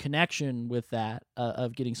connection with that,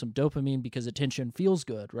 of getting some dopamine because attention feels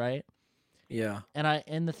good, right? Yeah.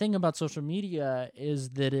 And the thing about social media is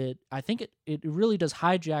that I think it really does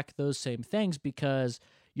hijack those same things, because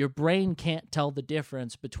your brain can't tell the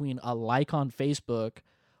difference between a like on Facebook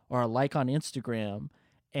or a like on Instagram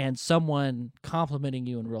and someone complimenting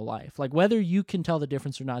you in real life. Like, whether you can tell the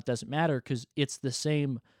difference or not doesn't matter, because it's the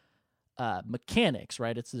same mechanics,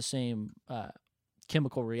 right? It's the same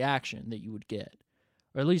chemical reaction that you would get,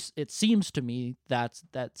 or at least it seems to me that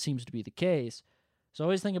seems to be the case. So I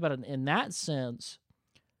always think about it in that sense.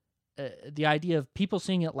 The idea of people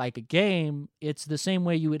seeing it like a game, it's the same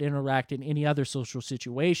way you would interact in any other social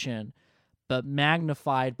situation, but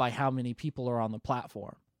magnified by how many people are on the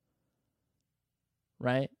platform.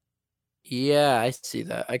 Right? Yeah, I see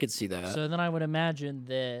that. I could see that. So then I would imagine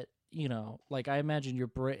that, like I imagine your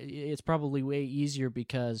brain, it's probably way easier,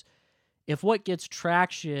 because if what gets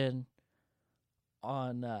traction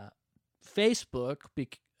on Facebook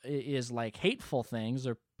is like hateful things,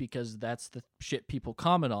 or because that's the shit people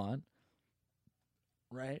comment on,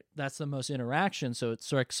 right? That's the most interaction, so it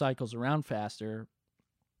sort of cycles around faster.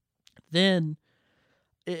 Then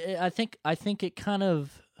I think it kind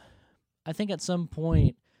of, I think at some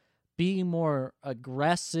point being more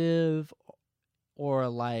aggressive or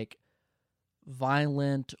like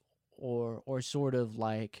violent, or sort of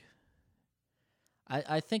like,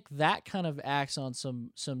 I think that kind of acts on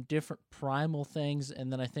some different primal things.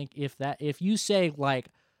 And then I think if you say like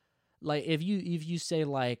if you say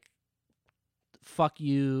like, fuck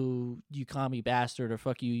you, you commie bastard, or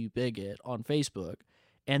fuck you, you bigot, on Facebook,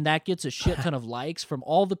 and that gets a shit ton of likes from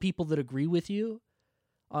all the people that agree with you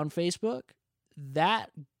on Facebook, that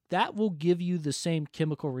will give you the same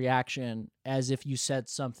chemical reaction as if you said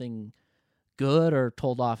something good or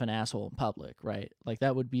told off an asshole in public, right? Like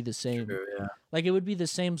that would be the same. True, yeah. Like it would be the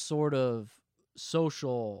same sort of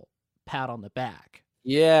social pat on the back.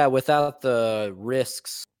 Yeah, without the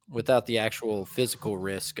risks, without the actual physical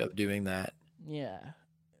risk of doing that. Yeah.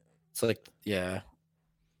 It's like, yeah.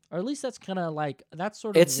 Or at least that's kind of like, that's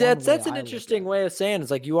sort of That's an interesting way of saying it.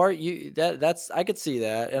 It's like that's I could see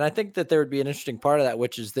that. And I think that there would be an interesting part of that,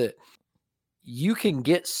 which is that you can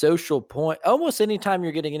get social point almost anytime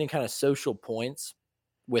you're getting any kind of social points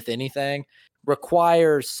with anything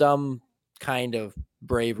requires some kind of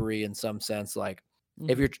bravery in some sense. Like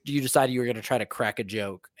if Mm-hmm. you decided you were going to try to crack a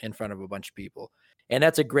joke in front of a bunch of people, and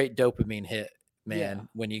that's a great dopamine hit, Yeah. man,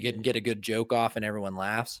 when you Yeah. get a good joke off and everyone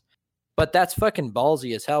laughs. But that's fucking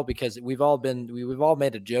ballsy as hell, because we've all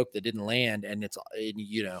made a joke that didn't land, and then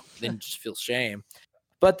you just feel shame.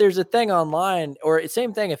 But there's a thing online, or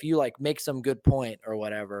same thing if you like make some good point or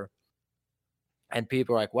whatever, and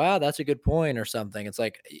people are like, wow, that's a good point or something. It's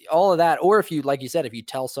like all of that. Or if you, like you said, if you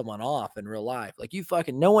tell someone off in real life, like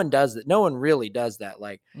no one does that. No one really does that.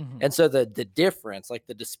 Like, Mm-hmm. and so the difference, like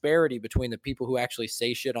the disparity between the people who actually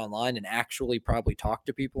say shit online and actually probably talk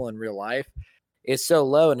to people in real life is so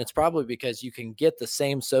low. And it's probably because you can get the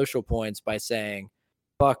same social points by saying,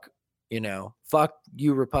 fuck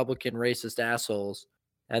you Republican racist assholes.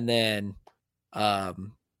 And then,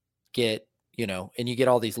 get, and you get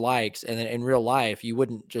all these likes, and then in real life, you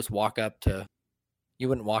wouldn't walk up to, you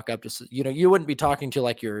wouldn't be talking to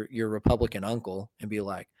like your Republican uncle and be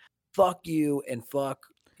like, fuck you and fuck,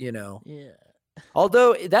 Yeah.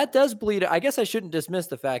 although that does bleed. I guess I shouldn't dismiss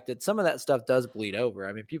the fact that some of that stuff does bleed over.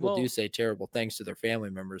 I mean, people do Well, say terrible things to their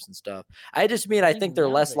family members and stuff. I just mean, I I think think they're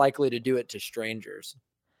less nowadays, likely to do it to strangers.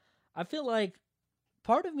 I feel like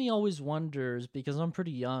part of me always wonders, because I'm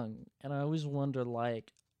pretty young, and I always wonder,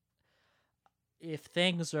 like, if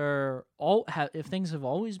things if things have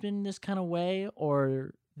always been this kind of way,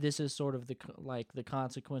 or this is sort of the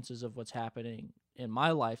consequences of what's happening in my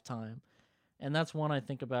lifetime. And that's one I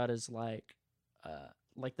think about, is like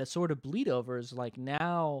that sort of bleed over is like,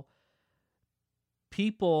 now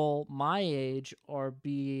people my age are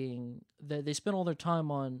they spend all their time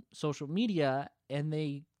on social media, and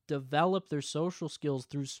they develop their social skills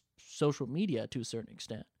through social media to a certain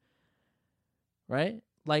extent, right?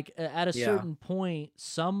 Like at a Yeah. certain point,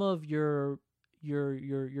 some of your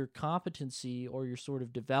competency, or your sort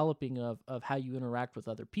of developing of how you interact with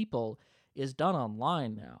other people, is done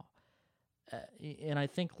online now. And I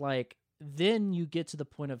think, like, then you get to the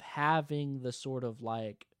point of having the sort of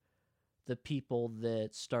like the people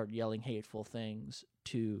that start yelling hateful things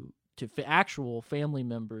to actual family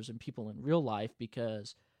members and people in real life,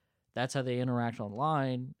 because that's how they interact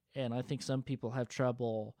online. And I think some people have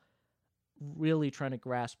trouble really trying to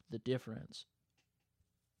grasp the difference.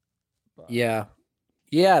 But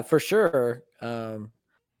Yeah, for sure.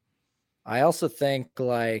 I also think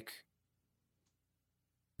like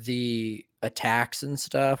the attacks and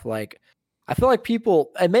stuff, like I feel like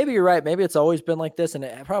people, and maybe you're right, maybe it's always been like this, and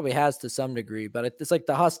it probably has to some degree, but it's like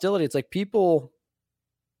the hostility, it's like people,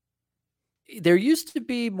 there used to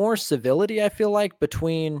be more civility, I feel like,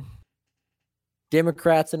 between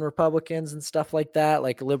Democrats and Republicans and stuff like that,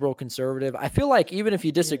 like liberal conservative. I feel like even if you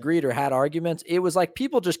yeah. disagreed or had arguments, it was like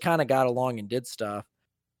people just kind of got along and did stuff.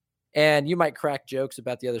 And you might crack jokes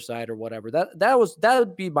about the other side or whatever. That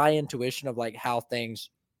would be my intuition of like how things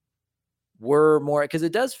were more, because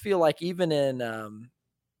it does feel like even in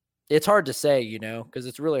it's hard to say, because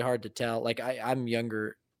it's really hard to tell. Like I'm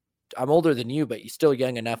younger, I'm older than you, but you're still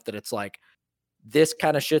young enough that it's like this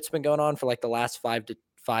kind of shit's been going on for like the last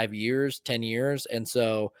 5 years, 10 years. And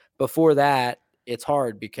so before that, it's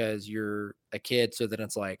hard because you're a kid. So then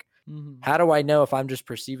it's like, how do I know if I'm just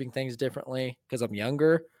perceiving things differently because I'm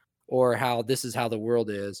younger, or how this is how the world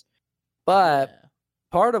is? But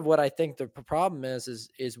part of what I think the problem is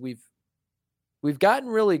we've gotten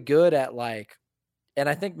really good at like, and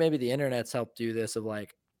I think maybe the internet's helped do this, of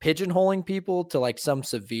like pigeonholing people to like some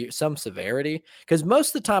severity. Because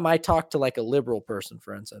most of the time I talk to like a liberal person,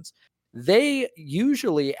 for instance, they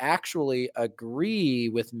usually actually agree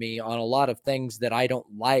with me on a lot of things that I don't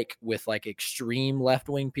like with like extreme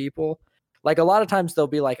left-wing people. Like a lot of times they'll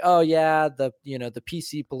be like, oh yeah, the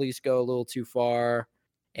PC police go a little too far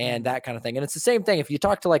and that kind of thing. And it's the same thing. If you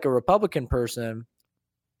talk to like a Republican person,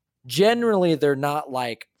 generally they're not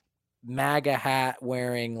like MAGA hat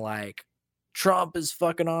wearing like Trump is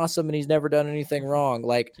fucking awesome and he's never done anything wrong.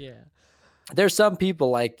 Like, there's some people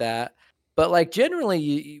like that, but like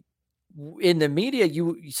generally in the media,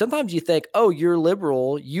 sometimes you think, oh, you're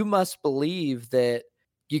liberal, you must believe that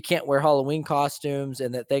you can't wear Halloween costumes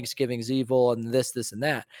and that Thanksgiving's evil and this and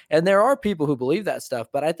that. And there are people who believe that stuff,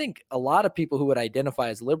 but I think a lot of people who would identify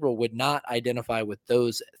as liberal would not identify with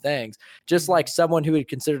those things. Just like someone who would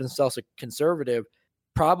consider themselves a conservative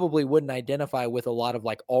probably wouldn't identify with a lot of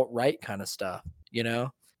like alt-right kind of stuff, Yeah.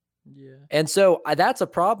 And so that's a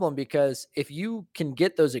problem, because if you can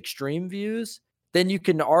get those extreme views, then you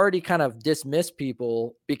can already kind of dismiss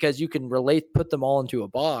people because you can put them all into a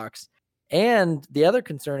box. And the other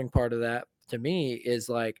concerning part of that to me is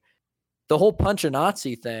like the whole punch a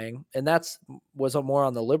Nazi thing. And was more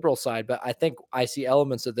on the liberal side, but I think I see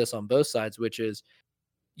elements of this on both sides, which is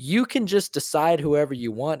you can just decide whoever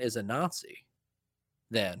you want is a Nazi.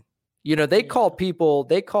 Then, you know, they call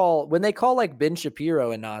when they call like Ben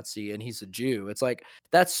Shapiro a Nazi and he's a Jew, it's like,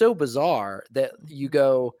 that's so bizarre that you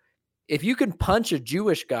go, if you can punch a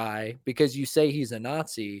Jewish guy because you say he's a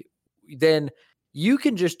Nazi, then you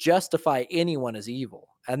can just justify anyone as evil.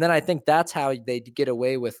 And then I think that's how they get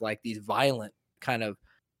away with like these violent kind of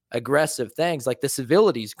aggressive things, like the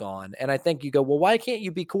civility's gone. And I think you go, well, why can't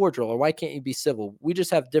you be cordial or why can't you be civil? We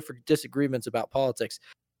just have different disagreements about politics.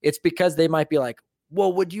 It's because they might be like,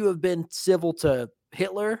 well, would you have been civil to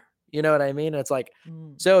Hitler? You know what I mean? And it's like,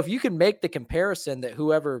 so if you can make the comparison that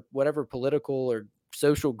whatever political or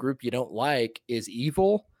social group you don't like is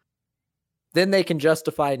evil, then they can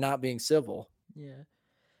justify not being civil. Yeah.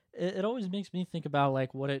 It always makes me think about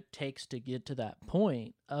like what it takes to get to that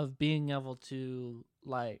point of being able to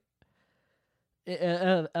like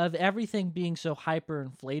of everything being so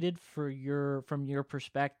hyperinflated from your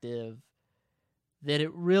perspective that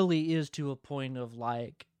it really is to a point of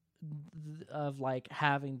like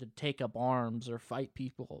having to take up arms or fight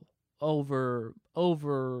people over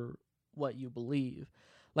what you believe.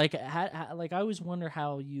 Like like I always wonder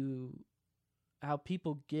how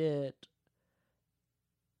people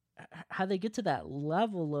how they get to that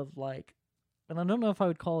level of like, and I don't know if I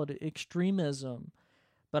would call it extremism,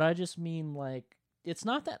 but I just mean like it's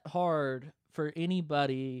not that hard for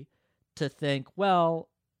anybody to think, well,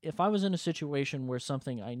 if I was in a situation where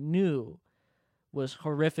something I knew was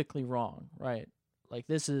horrifically wrong, right? Like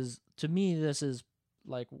this is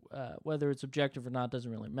like whether it's objective or not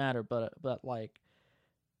doesn't really matter, but like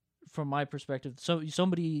from my perspective, so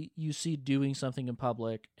somebody you see doing something in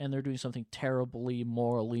public and they're doing something terribly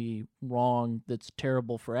morally wrong that's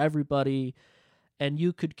terrible for everybody, and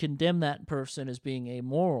you could condemn that person as being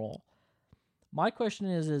amoral. My question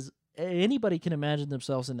is anybody can imagine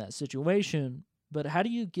themselves in that situation, but how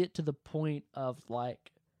do you get to the point of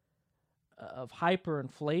like of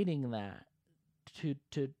hyperinflating that to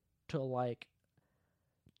like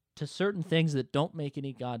to certain things that don't make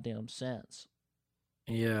any goddamn sense?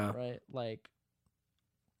 Yeah. Right? Like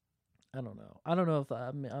I don't know. I don't know if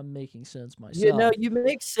I'm making sense You know, myself. you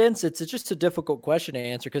make sense. It's just a difficult question to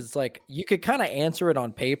answer because it's like you could kind of answer it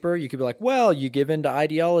on paper. You could be like, well, you give into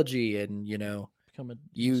ideology and, you know, Become a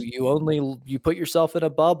you put yourself in a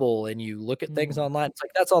bubble and you look at things online. It's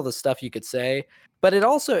like that's all the stuff you could say. But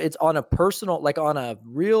it's on a personal, like on a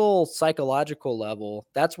real psychological level,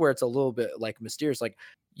 that's where it's a little bit like mysterious. Like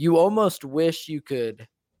you almost wish you could,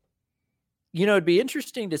 you know, it'd be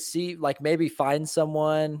interesting to see, like maybe find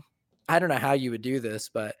someone. I don't know how you would do this,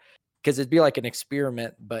 but because it'd be like an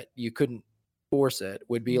experiment, but you couldn't force it.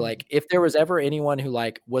 Would be like if there was ever anyone who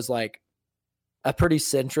like was like a pretty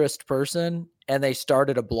centrist person and they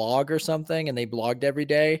started a blog or something and they blogged every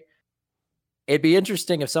day. It'd be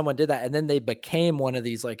interesting if someone did that and then they became one of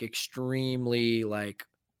these like extremely like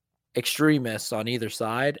extremists on either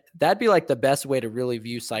side. That'd be like the best way to really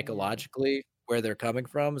view psychologically where they're coming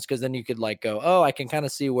from, is because then you could like go, oh, I can kind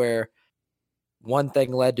of see where one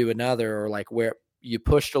thing led to another, or like where you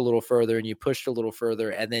pushed a little further and you pushed a little further,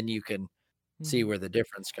 and then you can see where the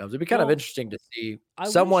difference comes. It'd be kind of interesting to see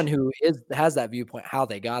someone who has that viewpoint, how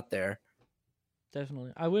they got there.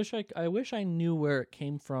 Definitely. I wish I knew where it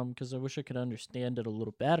came from, because I wish I could understand it a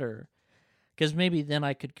little better, because maybe then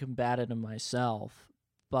I could combat it in myself.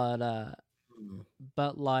 But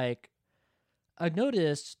like I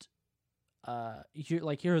noticed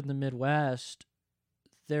here in the Midwest,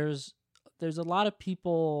 there's a lot of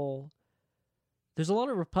people, there's a lot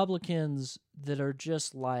of Republicans that are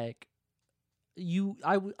just like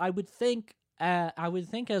I would think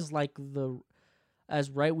as like as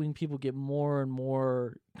right-wing people get more and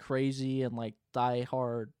more crazy and like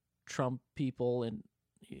diehard Trump people and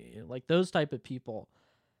like those type of people,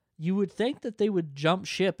 you would think that they would jump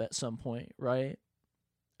ship at some point, right?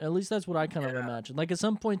 At least that's what I kind of imagine. Like at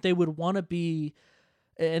some point they would want to be,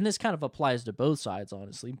 and this kind of applies to both sides,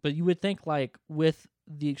 honestly, but you would think like with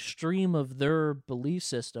the extreme of their belief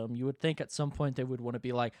system, you would think at some point they would want to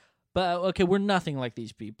be like, but okay, we're nothing like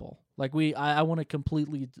these people. Like I want to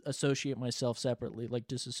completely associate myself separately, like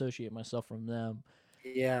disassociate myself from them.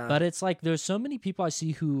 Yeah. But it's like there's so many people I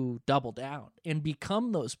see who double down and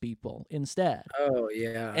become those people instead. Oh,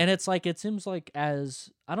 yeah. And it's like, it seems like, as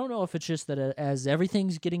I don't know if it's just that as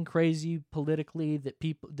everything's getting crazy politically, that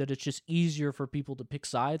it's just easier for people to pick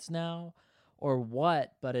sides now, or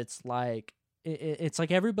what. But it's like it's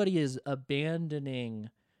like everybody is abandoning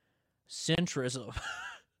centrism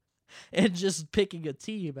and just picking a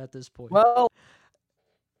team at this point. Well,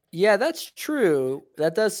 yeah, that's true.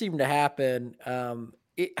 That does seem to happen.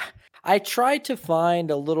 I try to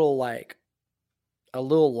find a little like a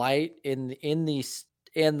little light in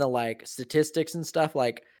the like statistics and stuff.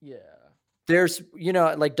 Like Yeah. there's,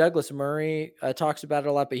 like Douglas Murray talks about it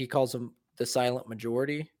a lot, but he calls them the silent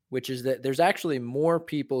majority, which is that there's actually more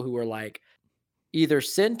people who are like either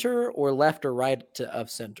center or left or right of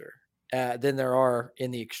center than there are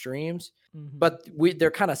in the extremes. Mm-hmm. But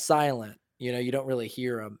they're kind of silent. You don't really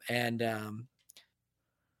hear them, and the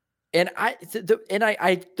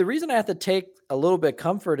reason I have to take a little bit of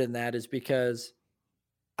comfort in that is because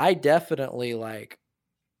I definitely like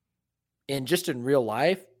in real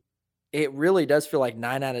life, it really does feel like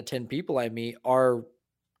 9 out of 10 people I meet are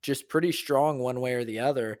just pretty strong one way or the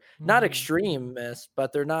other. Not Mm-hmm. extremists,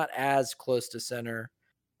 but they're not as close to center.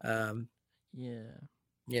 Um, Yeah.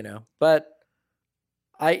 but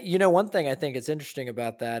one thing I think is interesting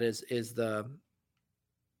about that is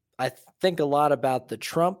I think a lot about the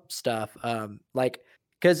Trump stuff. Like,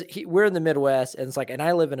 because we're in the Midwest, and it's like, and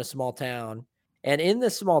I live in a small town, and in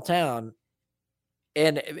this small town,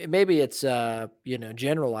 and maybe it's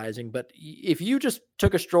generalizing, but if you just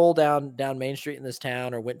took a stroll down Main Street in this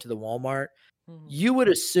town or went to the Walmart, Mm-hmm. you would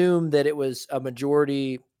assume that it was a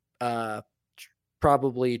majority uh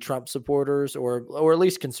probably Trump supporters or at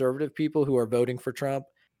least conservative people who are voting for Trump.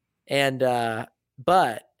 And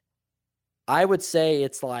but I would say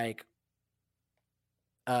it's like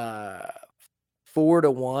uh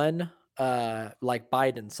 4-1 like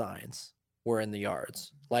Biden signs were in the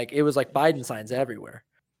yards. Like it was like Biden Interesting. signs everywhere.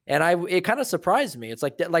 And it kind of surprised me. It's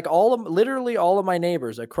like like literally all of my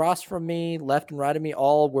neighbors across from me, left and right of me,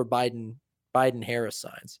 all were Biden Harris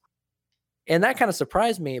signs. And that kind of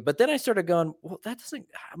surprised me. But then I started going, well, that doesn't,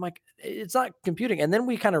 I'm like, it's not computing. And then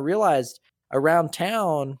we kind of realized around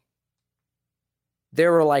town,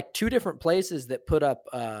 there were like 2 different places that put up,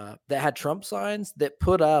 that had Trump signs that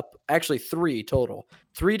put up, actually 3 total,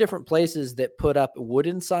 3 different places that put up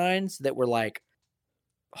wooden signs that were like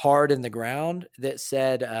hard in the ground that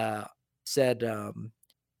said,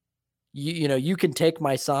 you can take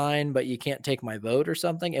my sign, but you can't take my vote or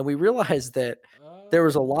something. And we realized that there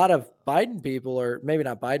was a lot of Biden people, or maybe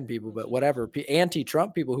not Biden people, but whatever,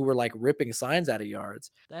 anti-Trump people who were like ripping signs out of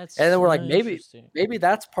yards. That's And then we're so like, maybe, interesting. maybe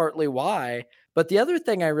that's partly why. But the other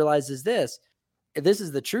thing I realized is this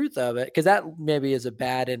is the truth of it, because that maybe is a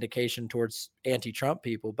bad indication towards anti-Trump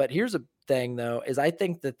people. But here's a thing though, is I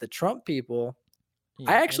think that the Trump people,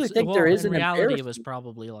 I Yeah. actually think there Well, is in an reality, it was embarrassment.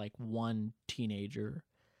 probably like one teenager,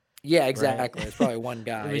 Yeah, right? exactly. It's probably one It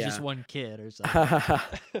guy. was just Yeah. one kid or something.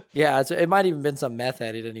 Yeah, it might even been some meth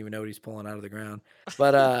head. He didn't even know what he's pulling out of the ground.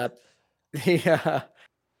 But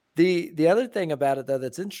the the other thing about it though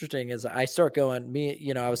that's interesting is I start going,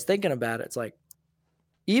 I was thinking about it. It's like,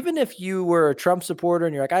 even if you were a Trump supporter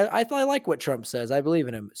and you're like, I like what Trump says, I believe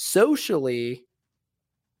in him. Socially,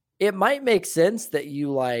 it might make sense that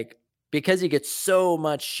you like, because he gets so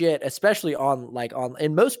much shit, especially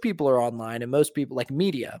and most people are online, and most people like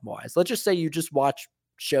media wise. Let's just say you just watch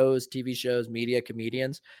shows, TV shows, media,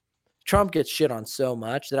 comedians. Trump gets shit on so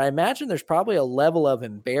much that I imagine there's probably a level of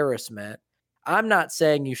embarrassment. I'm not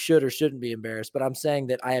saying you should or shouldn't be embarrassed, but I'm saying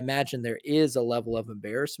that I imagine there is a level of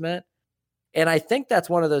embarrassment. And I think that's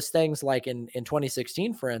one of those things like in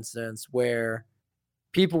 2016, for instance, where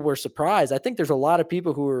people were surprised. I think there's a lot of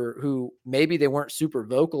people who maybe they weren't super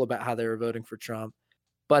vocal about how they were voting for Trump,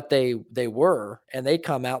 but they were, and they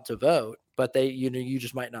come out to vote, but you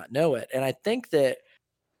just might not know it. And I think that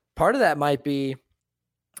part of that might be,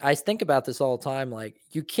 I think about this all the time. Like,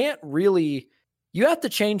 you have to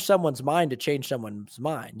change someone's mind to change someone's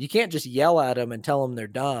mind. You can't just yell at them and tell them they're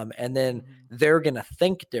dumb and then Mhm. they're going to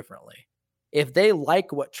think differently. If they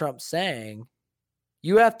like what Trump's saying,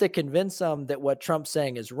 you have to convince them that what Trump's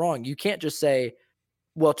saying is wrong. You can't just say,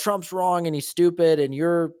 well, Trump's wrong and he's stupid and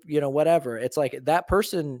you're, whatever. It's like that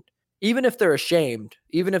person, even if they're ashamed,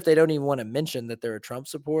 even if they don't even want to mention that they're a Trump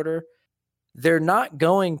supporter, they're not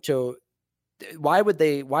going to, why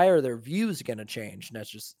are their views going to change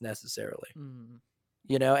necessarily? Mhm.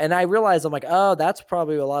 And I realize, I'm like, oh, that's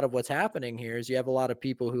probably a lot of what's happening here is you have a lot of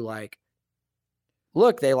people who like,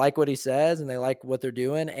 look, they like what he says and they like what they're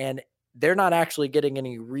doing, and they're not actually getting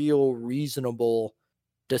any real reasonable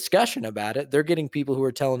discussion about it. They're getting people who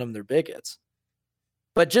are telling them they're bigots.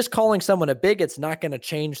 But just calling someone a bigot's not going to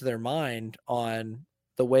change their mind on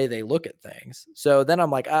the way they look at things. So then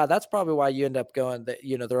I'm like, that's probably why you end up going that,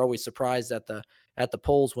 they're always surprised at the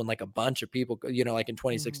polls when like a bunch of people, like in Mhm.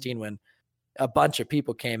 2016 when a bunch of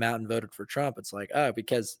people came out and voted for Trump. It's like,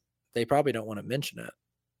 because they probably don't want to mention it.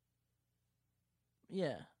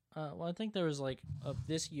 Yeah. Well, I think there was like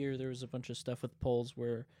this year there was a bunch of stuff with polls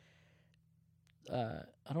where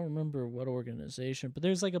I don't remember what organization, but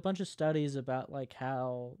there's like a bunch of studies about like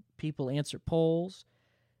how people answer polls,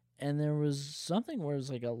 and there was something where it's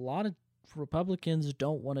like a lot of Republicans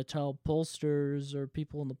don't want to tell pollsters or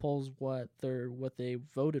people in the polls what they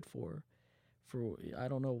voted for I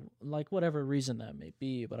don't know, like whatever reason that may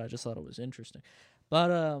be, but I just thought it was interesting. But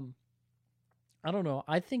I don't know.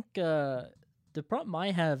 I think the problem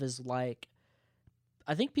I have is like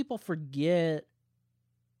I think people forget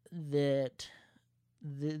that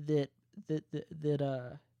that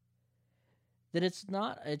that it's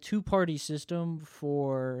not a two-party system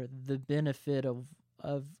for the benefit of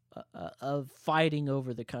fighting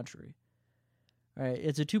over the country. Right?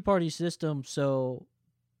 It's a two-party system, so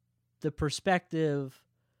the perspective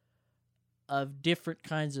of different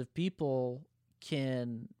kinds of people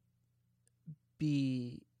can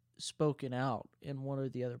be spoken out in one or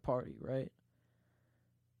the other party, right?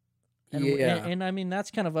 And I mean, that's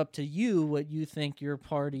kind of up to you what you think your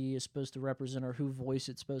party is supposed to represent or who voice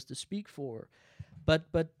it's supposed to speak for. But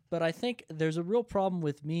I think there's a real problem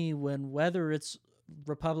with me when whether it's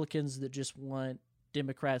Republicans that just want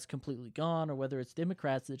Democrats completely gone or whether it's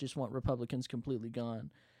Democrats that just want Republicans completely gone.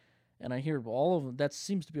 And I hear all of them. That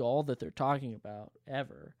seems to be all that they're talking about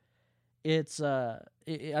ever. It's I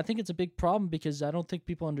think it's a big problem because I don't think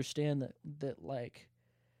people understand that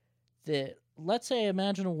let's say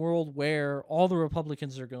imagine a world where all the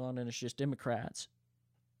Republicans are gone and it's just Democrats.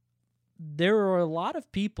 There are a lot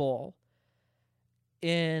of people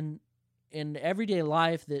in everyday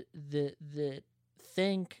life that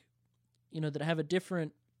think, that have a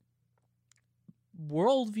different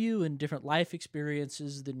worldview and different life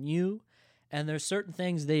experiences than you, and there's certain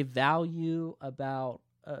things they value about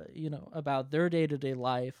about their day-to-day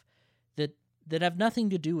life that have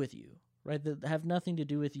nothing to do with you, right? That have nothing to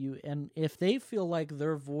do with you, and if they feel like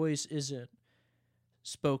their voice isn't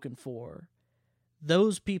spoken for,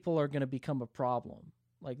 those people are going to become a problem.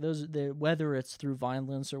 Like whether it's through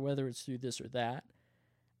violence or whether it's through this or that.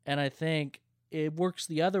 And I think it works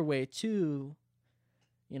the other way too.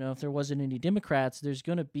 If there wasn't any Democrats, there's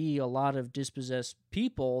going to be a lot of dispossessed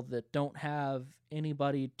people that don't have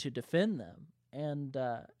anybody to defend them. And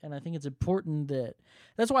I think it's important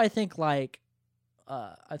that's why I think like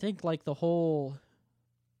the whole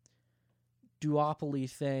duopoly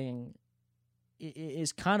thing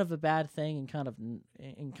is kind of a bad thing and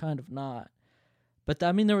kind of not. But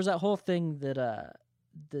I mean, there was that whole thing that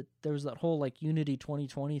there was that whole like Unity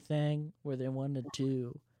 2020 thing where they wanted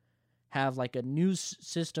to have like a news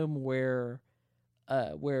system where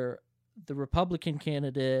the Republican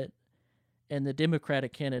candidate and the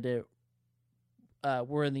Democratic candidate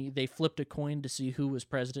they flipped a coin to see who was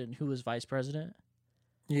president and who was vice president.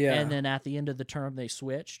 Yeah. And then at the end of the term they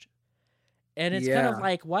switched. And it's kind of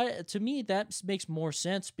like, why? To me, that makes more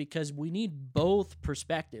sense because we need both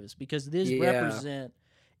perspectives. Because this represent,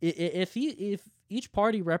 if each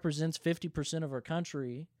party represents 50% of our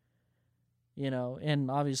country,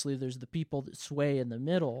 and obviously there's the people that sway in the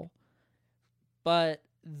middle, but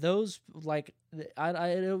those like,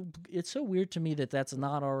 it's so weird to me that that's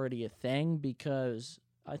not already a thing because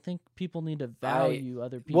I think people need to value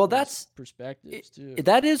other people's perspectives too.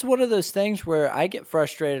 That is one of those things where I get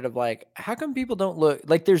frustrated of like, how come people don't look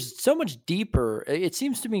like there's so much deeper? It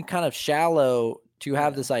seems to me kind of shallow to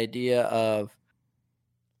have this idea of,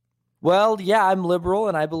 well, yeah, I'm liberal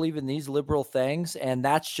and I believe in these liberal things and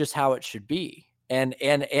that's just how it should be. And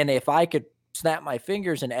if I could snap my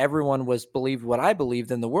fingers and everyone believed what I believe,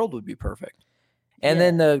 then the world would be perfect. And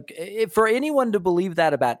then for anyone to believe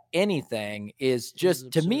that about anything is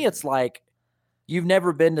just, to me, it's like, you've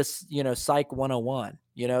never been to, Psych 101,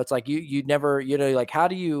 it's like you never, like, how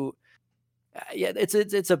do you,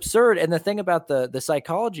 it's absurd. And the thing about the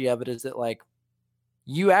psychology of it is that like,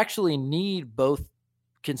 you actually need both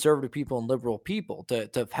conservative people and liberal people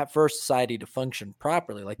to have for society to function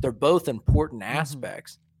properly. Like they're both important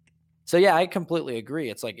aspects. So yeah, I completely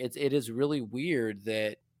agree. It's like, it is really weird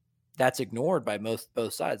that that's ignored by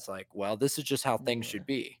both sides. Like, well, this is just how things should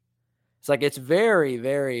be. It's like, it's very,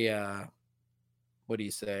 very, what do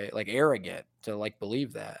you say? Like arrogant to like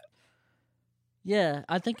believe that. Yeah.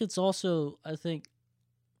 I think it's also, I think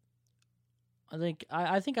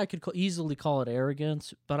I could easily call it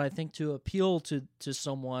arrogance, but I think to appeal to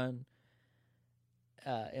someone,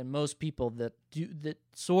 and most people that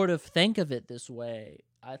sort of think of it this way,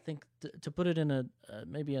 I think to put it in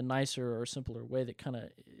maybe a nicer or simpler way that kind of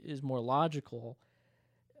is more logical,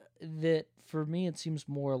 that for me it seems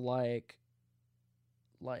more like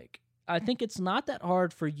I think it's not that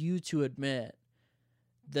hard for you to admit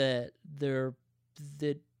that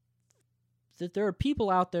that there are people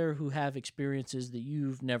out there who have experiences that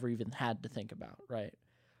you've never even had to think about, right?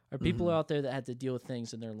 Or people out there that had to deal with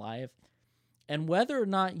things in their life. And whether or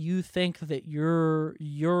not you think that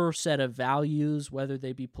your set of values, whether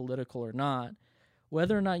they be political or not,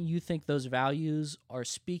 whether or not you think those values are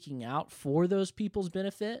speaking out for those people's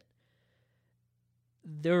benefit,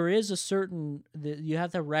 there is a certain that you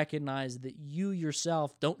have to recognize that you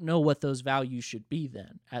yourself don't know what those values should be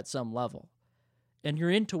then at some level. And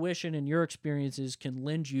your intuition and your experiences can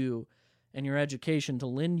lend you, and your education to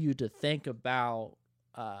lend you to think about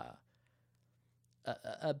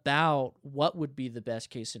what would be the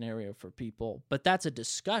best case scenario for people. But that's a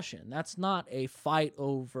discussion. That's not a fight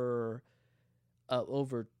over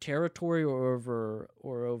territory or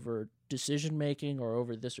over decision making or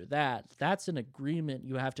over this or that. That's an agreement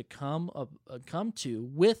you have to come to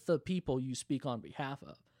with the people you speak on behalf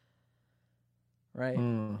of. Right.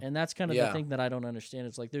 And that's kind of the thing that I don't understand.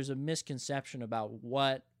 It's like there's a misconception about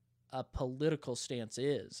what a political stance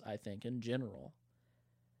is, I think, in general.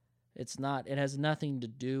 It has nothing to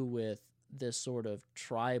do with this sort of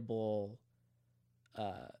tribal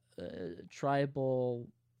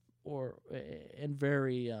or and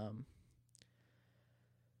very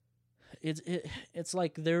it's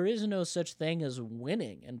like there is no such thing as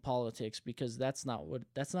winning in politics, because that's not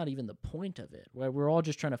even the point of it. We're all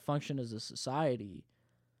just trying to function as a society,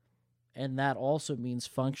 and that also means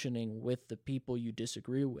functioning with the people you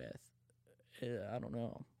disagree with. I don't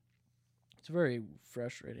know. It's very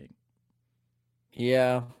frustrating.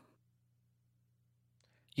 Yeah,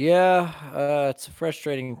 it's a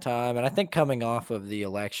frustrating time, and I think coming off of the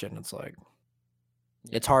election, it's like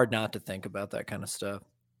it's hard not to think about that kind of stuff.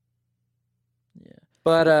 Yeah.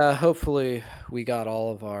 But hopefully we got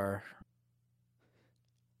all of our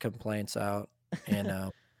complaints out, in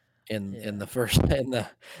the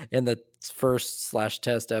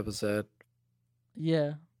first/test episode.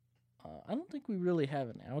 Yeah. I don't think we really have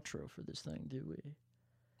an outro for this thing, do we?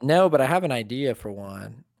 No, but I have an idea for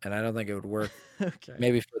one, and I don't think it would work. Okay.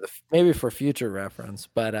 Maybe for future reference,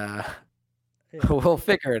 but we'll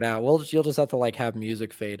figure it out. You'll just have to like have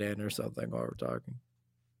music fade in or something while we're talking.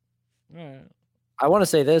 All right. I want to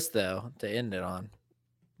say this though to end it on.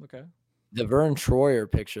 Okay. The Vern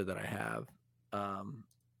Troyer picture that I have,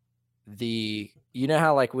 you know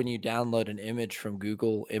how like when you download an image from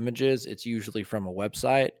Google Images, it's usually from a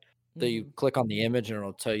website that you click on the image and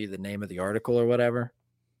it'll tell you the name of the article or whatever.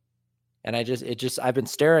 And I've been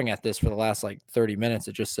staring at this for the last like 30 minutes.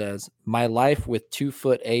 It just says, "My life with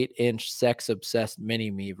 2'8" sex obsessed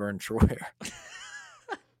mini me, Vern Troyer."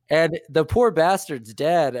 And the poor bastard's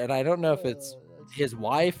dead. And I don't know if it's his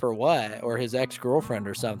wife or what, or his ex-girlfriend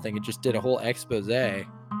or something. It just did a whole expose.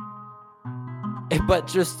 But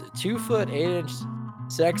just 2'8"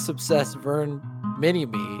 sex obsessed Vern mini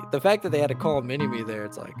me. The fact that they had to call him mini me there,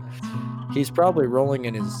 it's like he's probably rolling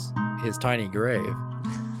in his tiny grave.